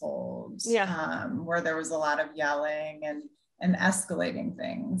household, where there was a lot of yelling and escalating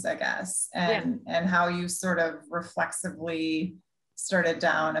things, I guess, and how you sort of reflexively started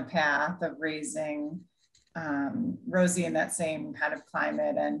down a path of raising Rosy in that same kind of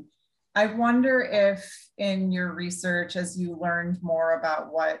climate. And I wonder if in your research, as you learned more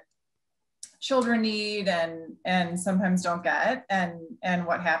about what children need and sometimes don't get, and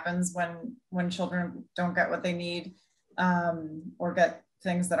what happens when children don't get what they need, or get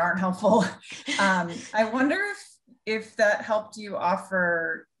things that aren't helpful, I wonder if that helped you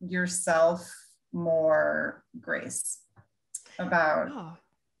offer yourself more grace about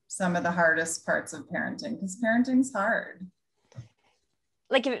some of the hardest parts of parenting, because parenting's hard.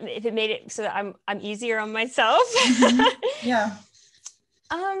 Like if it made it so that I'm easier on myself. Yeah.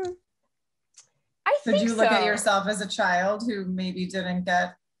 I think Did you look at yourself as a child who maybe didn't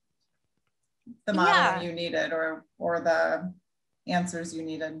get the modeling you needed or the answers you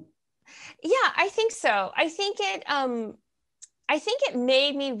needed? Yeah, I think so. I think it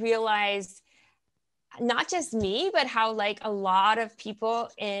made me realize not just me, but how like a lot of people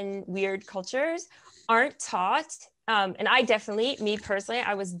in weird cultures aren't taught. And me personally,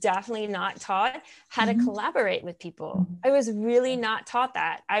 I was definitely not taught how to collaborate with people. I was really not taught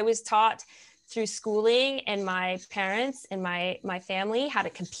that. I was taught through schooling and my parents and my family how to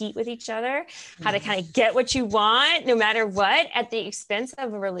compete with each other, how to kind of get what you want no matter what at the expense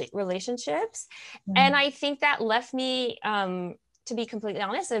of relationships. And I think that left me, to be completely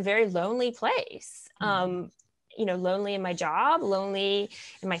honest, in a very lonely place. Lonely in my job, lonely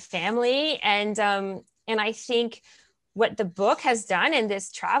in my family. And I think what the book has done and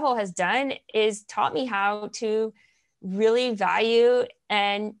this travel has done is taught me how to really value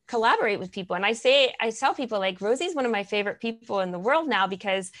and collaborate with people. And I tell people like Rosie's one of my favorite people in the world now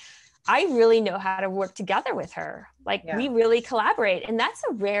because I really know how to work together with her. Like we really collaborate. And that's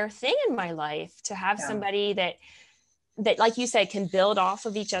a rare thing in my life, to have somebody that like you said, can build off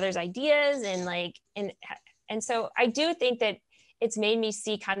of each other's ideas and so I do think that it's made me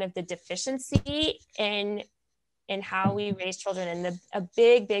see kind of the deficiency in how we raise children. And a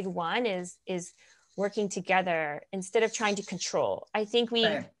big one is working together instead of trying to control. I think we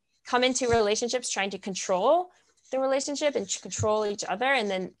come into relationships trying to control the relationship and control each other. And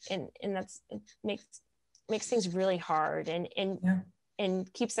then, and that's, it makes things really hard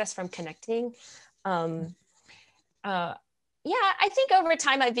and keeps us from connecting. I think over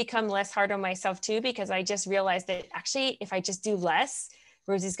time I've become less hard on myself too, because I just realized that actually, if I just do less,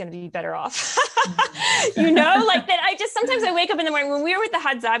 Rosy's going to be better off. You know, like that. Sometimes I wake up in the morning when we were with the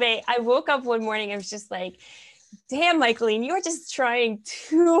Hadzabe, I woke up one morning and was just like, damn, Michaeleen, you're just trying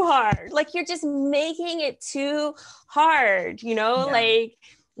too hard. Like you're just making it too hard, you know, like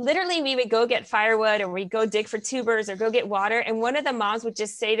literally we would go get firewood or we'd go dig for tubers or go get water. And one of the moms would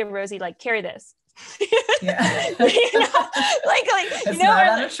just say to Rosy, like, carry this. Yeah. You know, like it's you know, not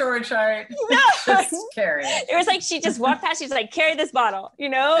on like, a short chart. No, just carry it. It was like she just walked past. She's like, carry this bottle, you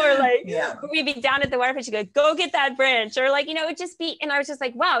know, or like we'd be down at the water pit. She'd go get that branch, or like, you know, it'd just be. And I was just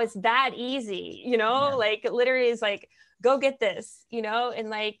like, wow, it's that easy, you know, like literally is like, go get this, you know, and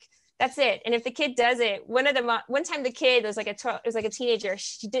like that's it. And if the kid does it, one time the kid was like a teenager.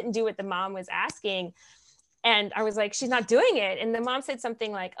 She didn't do what the mom was asking. And I was like, she's not doing it. And the mom said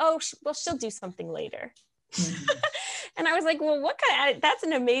something like, oh, well, she'll do something later. And I was like, well, what kind of, that's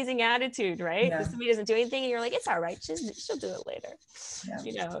an amazing attitude, right? If somebody doesn't do anything and you're like, it's all right, she'll do it later,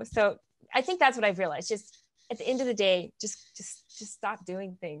 you know? So I think that's what I've realized. Just at the end of the day, just stop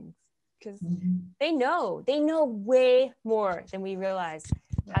doing things, because they know way more than we realize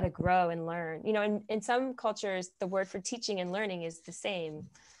how to grow and learn. You know, in some cultures, the word for teaching and learning is the same,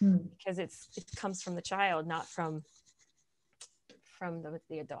 because it comes from the child, not from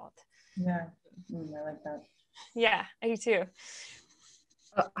the adult. Yeah, I like that. Yeah, I do too.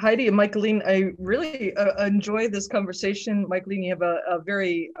 Heidi and Michaeleen, I really enjoy this conversation. Michaeleen, you have a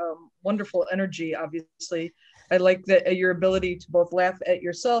very wonderful energy, obviously. I like that your ability to both laugh at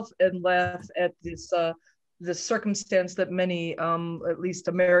yourself and laugh at this circumstance that many, at least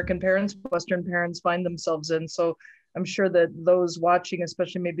American parents, Western parents find themselves in. So I'm sure that those watching,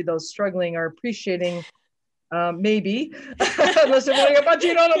 especially maybe those struggling, are appreciating maybe, unless they're going, but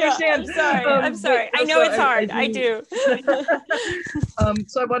you don't understand. I'm sorry. I know it's hard. I do.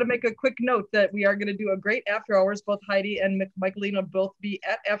 So I want to make a quick note that we are going to do a great after hours. Both Heidi and Michaeleen will both be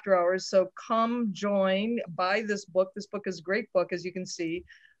at after hours. So come join, buy this book. This book is a great book, as you can see.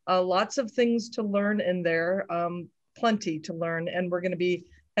 Lots of things to learn in there, plenty to learn. And we're going to be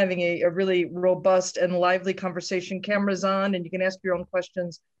having a really robust and lively conversation. Cameras on, and you can ask your own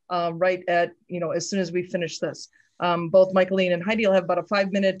questions right at, as soon as we finish this. Both Michaeleen and Heidi will have about a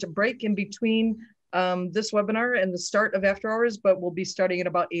 5-minute break in between this webinar and the start of After Hours, but we'll be starting at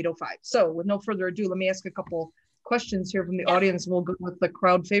about 8:05. So with no further ado, let me ask a couple questions here from the audience, and we'll go with the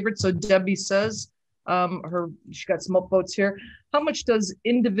crowd favorite. So Debbie says, she got some upvotes here. How much does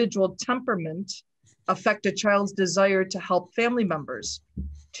individual temperament affect a child's desire to help family members?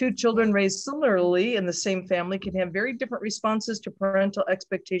 Two children raised similarly in the same family can have very different responses to parental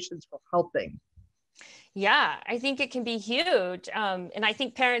expectations for helping. Yeah, I think it can be huge. And I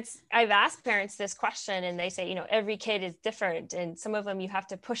think I've asked parents this question, and they say, every kid is different, and some of them you have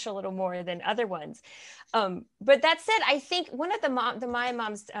to push a little more than other ones. But that said, I think one of my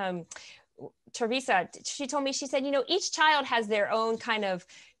mom's, Teresa, she told me, she said, each child has their own kind of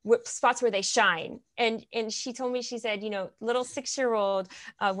spots where they shine. And she told me, she said, little 6-year-old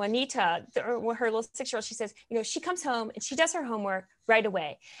Juanita, or her little 6-year-old, she says, she comes home and she does her homework right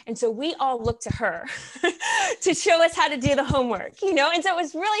away. And so we all look to her to show us how to do the homework, and so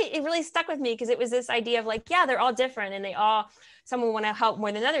it really stuck with me, because it was this idea of like, yeah, they're all different, and some will want to help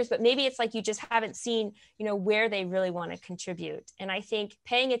more than others, but maybe it's like you just haven't seen, where they really want to contribute. And I think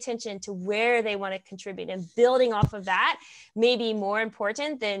paying attention to where they want to contribute and building off of that may be more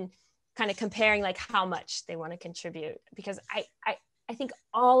important than kind of comparing like how much they want to contribute, because I think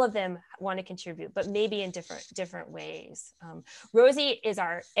all of them want to contribute, but maybe in different ways. Rosy is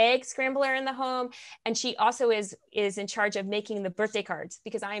our egg scrambler in the home, and she also is in charge of making the birthday cards,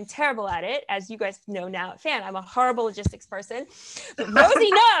 because I am terrible at it, as you guys know now. I'm a horrible logistics person. But Rosy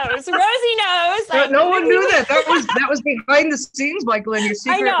knows. Rosy knows. Like, no one knew that. That was behind the scenes, Michael. And your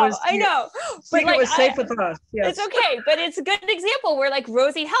secret I know. Secret but was safe with us. Yes. It's okay, but it's a good example where like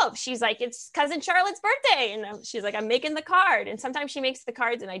Rosy helps. She's like, it's cousin Charlotte's birthday, and she's like, I'm making the card, and sometimes she makes the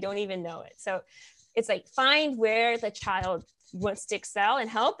cards and I don't even know it. So it's like, find where the child wants to excel and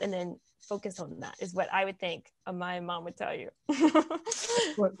help, and then focus on that is what I would think my mom would tell you.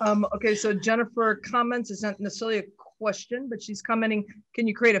 Okay, so Jennifer comments, it's not necessarily a question, but she's commenting, can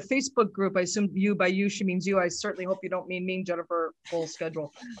you create a Facebook group? I assume by you, she means you. I certainly hope you don't mean Jennifer, full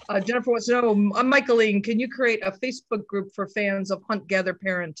schedule. Jennifer wants to know, Michaeleen, can you create a Facebook group for fans of Hunt Gather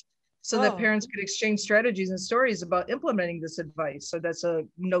Parent, so that parents could exchange strategies and stories about implementing this advice? So that's a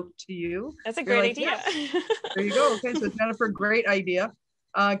note to you. That's a great idea. Yeah. There you go. Okay, so Jennifer, great idea.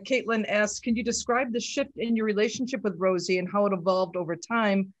 Caitlin asks, can you describe the shift in your relationship with Rosy and how it evolved over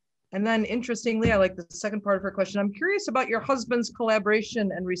time? And then interestingly, I like the second part of her question. I'm curious about your husband's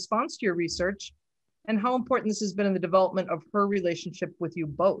collaboration and response to your research. and how important this has been in the development of her relationship with you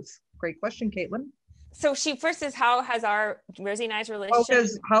both. Great question, Caitlin. So she first is, how has our Rosy and I's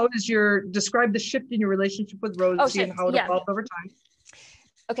relationship? How is your, describe the shift in your relationship with Rosy and how it evolved over time.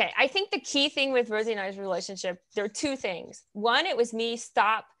 Okay, I think the key thing with Rosy and I's relationship, there are two things. One, it was me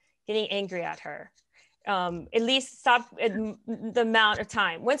stop getting angry at her. At least stop the amount of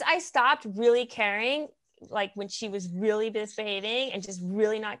time. Once I stopped really caring, like when she was really misbehaving and just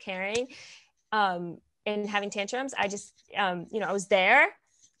really not caring, and having tantrums, I just, I was there,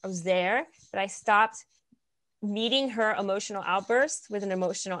 but I stopped meeting her emotional outburst with an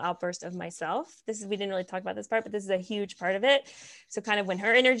emotional outburst of myself. We didn't really talk about this part, but this is a huge part of it. So kind of when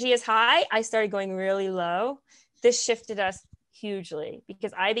her energy is high, I started going really low. This shifted us hugely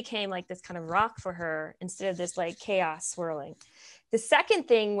because I became like this kind of rock for her instead of this like chaos swirling. The second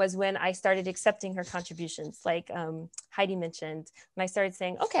thing was when I started accepting her contributions, like Heidi mentioned, when I started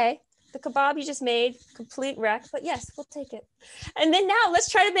saying, okay, the kebab you just made, complete wreck, but yes, we'll take it. And then now let's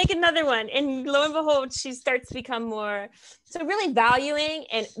try to make another one. And lo and behold, she starts to become more, so really valuing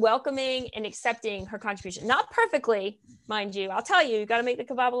and welcoming and accepting her contribution. Not perfectly, mind you. I'll tell you, you got to make the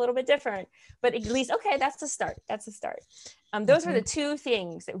kebab a little bit different, but at least, okay, that's the start. That's the start. Those were the two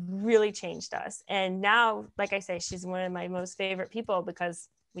things that really changed us. And now, like I say, she's one of my most favorite people because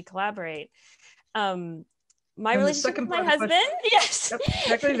we collaborate. My relationship with my husband, yes. Yep,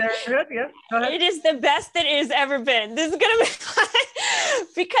 exactly there. Yeah, go ahead. It is the best that it has ever been. This is going to be fun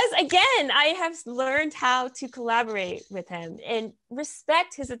because again, I have learned how to collaborate with him and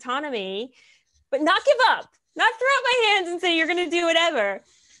respect his autonomy, but not give up, not throw up my hands and say, you're going to do whatever.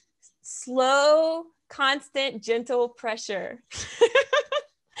 Slow, constant, gentle pressure.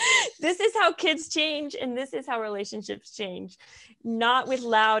 This is how kids change. And this is how relationships change, not with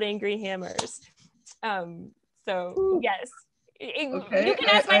loud, angry hammers. So yes, okay. You can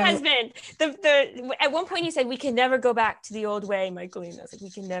ask my husband. At one point he said, we can never go back to the old way, Michaeleen. I was like, we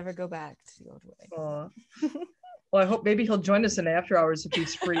can never go back to the old way. Well, I hope maybe he'll join us in after hours if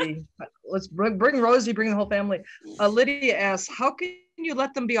he's free. Let's bring Rosy, bring the whole family. Lydia asks, how can you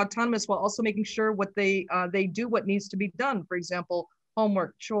let them be autonomous while also making sure what they do what needs to be done? For example,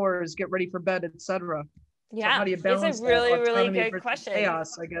 homework, chores, get ready for bed, etc. Yeah, so how do you balance it's a really good question.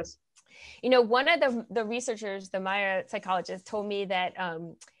 Chaos, I guess. One of the researchers, the Maya psychologist, told me that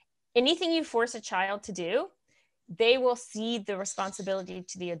anything you force a child to do, they will see the responsibility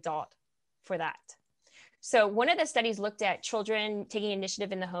to the adult for that. So one of the studies looked at children taking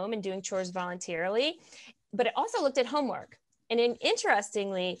initiative in the home and doing chores voluntarily, but it also looked at homework. And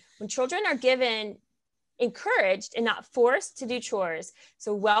interestingly, when children are encouraged and not forced to do chores,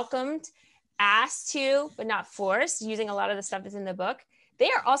 so welcomed, asked to, but not forced, using a lot of the stuff that's in the book, they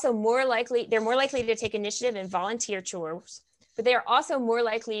are also more likely to take initiative and volunteer chores, but they are also more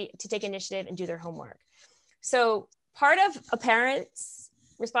likely to take initiative and do their homework. So part of a parent's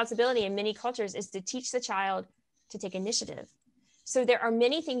responsibility in many cultures is to teach the child to take initiative. So there are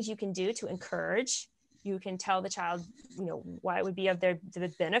many things you can do to encourage. You can tell the child, why it would be of the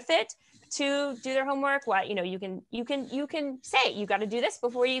benefit to do their homework. Why, you can say, you got to do this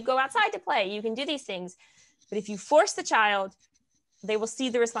before you go outside to play. You can do these things. But if you force the child, they will see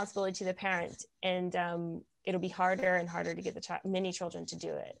the responsibility to the parent, and it'll be harder and harder to get many children to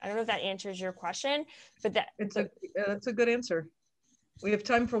do it. I don't know if that answers your question, but that's a good answer. We have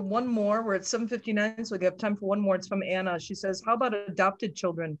time for one more. We're at 7:59, so we have time for one more. It's from Anna. She says, how about adopted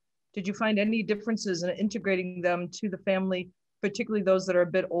children? Did you find any differences in integrating them to the family, particularly those that are a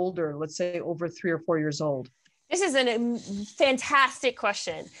bit older, let's say over 3 or 4 years old? This is a fantastic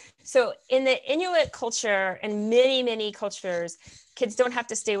question. So in the Inuit culture and many, many cultures, kids don't have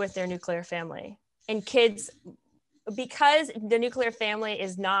to stay with their nuclear family. And kids, because the nuclear family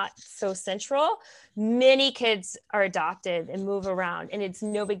is not so central, many kids are adopted and move around, and it's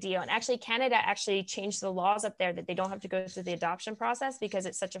no big deal. And actually, Canada changed the laws up there that they don't have to go through the adoption process because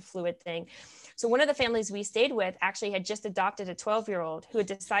it's such a fluid thing. So one of the families we stayed with actually had just adopted a 12-year-old who had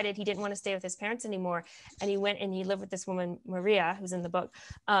decided he didn't want to stay with his parents anymore. And he went and he lived with this woman, Maria, who's in the book,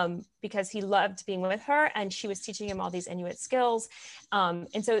 because he loved being with her, and she was teaching him all these Inuit skills.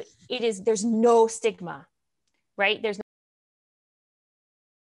 And so there's no stigma. Right?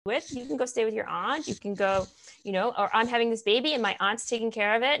 You can go stay with your aunt. You can go, or I'm having this baby and my aunt's taking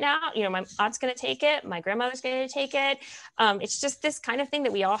care of it now. My aunt's going to take it. My grandmother's going to take it. It's just this kind of thing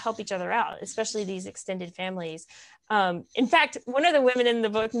that we all help each other out, especially these extended families. In fact, one of the women in the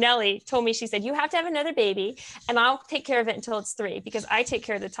book, Nellie, told me, she said, you have to have another baby and I'll take care of it until it's 3 because I take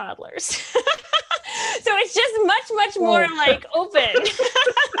care of the toddlers. So it's just much more like open.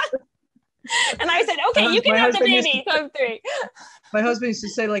 And I said, okay, you can have the baby. So I'm 3. My husband used to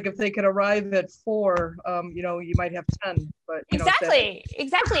say, like, if they could arrive at 4, you know, you might have 10. But exactly.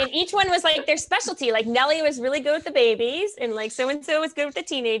 And each one was like their specialty. Like Nellie was really good with the babies, and like so-and-so was good with the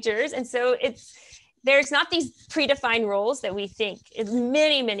teenagers. And so there's not these predefined roles that we think in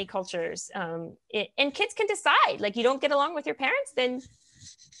many, many cultures. And kids can decide, like, you don't get along with your parents, then,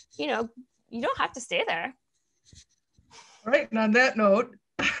 you know, you don't have to stay there. All right. And on that note,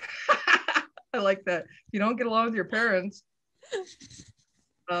 I like that. If you don't get along with your parents,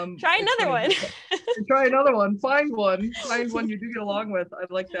 try another one. Try another one. Find one you do get along with. I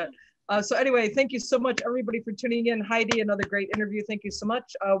like that. So anyway, thank you so much, everybody, for tuning in. Heidi, another great interview. Thank you so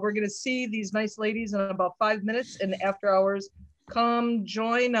much. We're going to see these nice ladies in about 5 minutes in the after hours. Come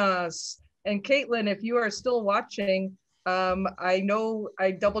join us. And Caitlin, if you are still watching, I know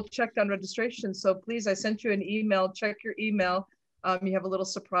I double checked on registration. So please, I sent you an email. Check your email. You have a little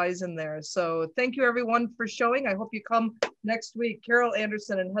surprise in there. So thank you, everyone, for showing. I hope you come next week. Carol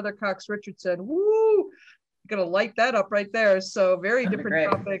Anderson and Heather Cox Richardson. Woo! Gonna light that up right there. So very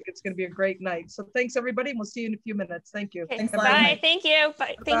different topic. It's gonna be a great night. So thanks, everybody, and we'll see you in a few minutes. Thank you. Thanks, bye. Thank you.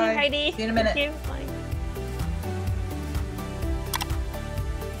 Bye. Thank you, Heidi. See you in a minute. Thank you. Bye.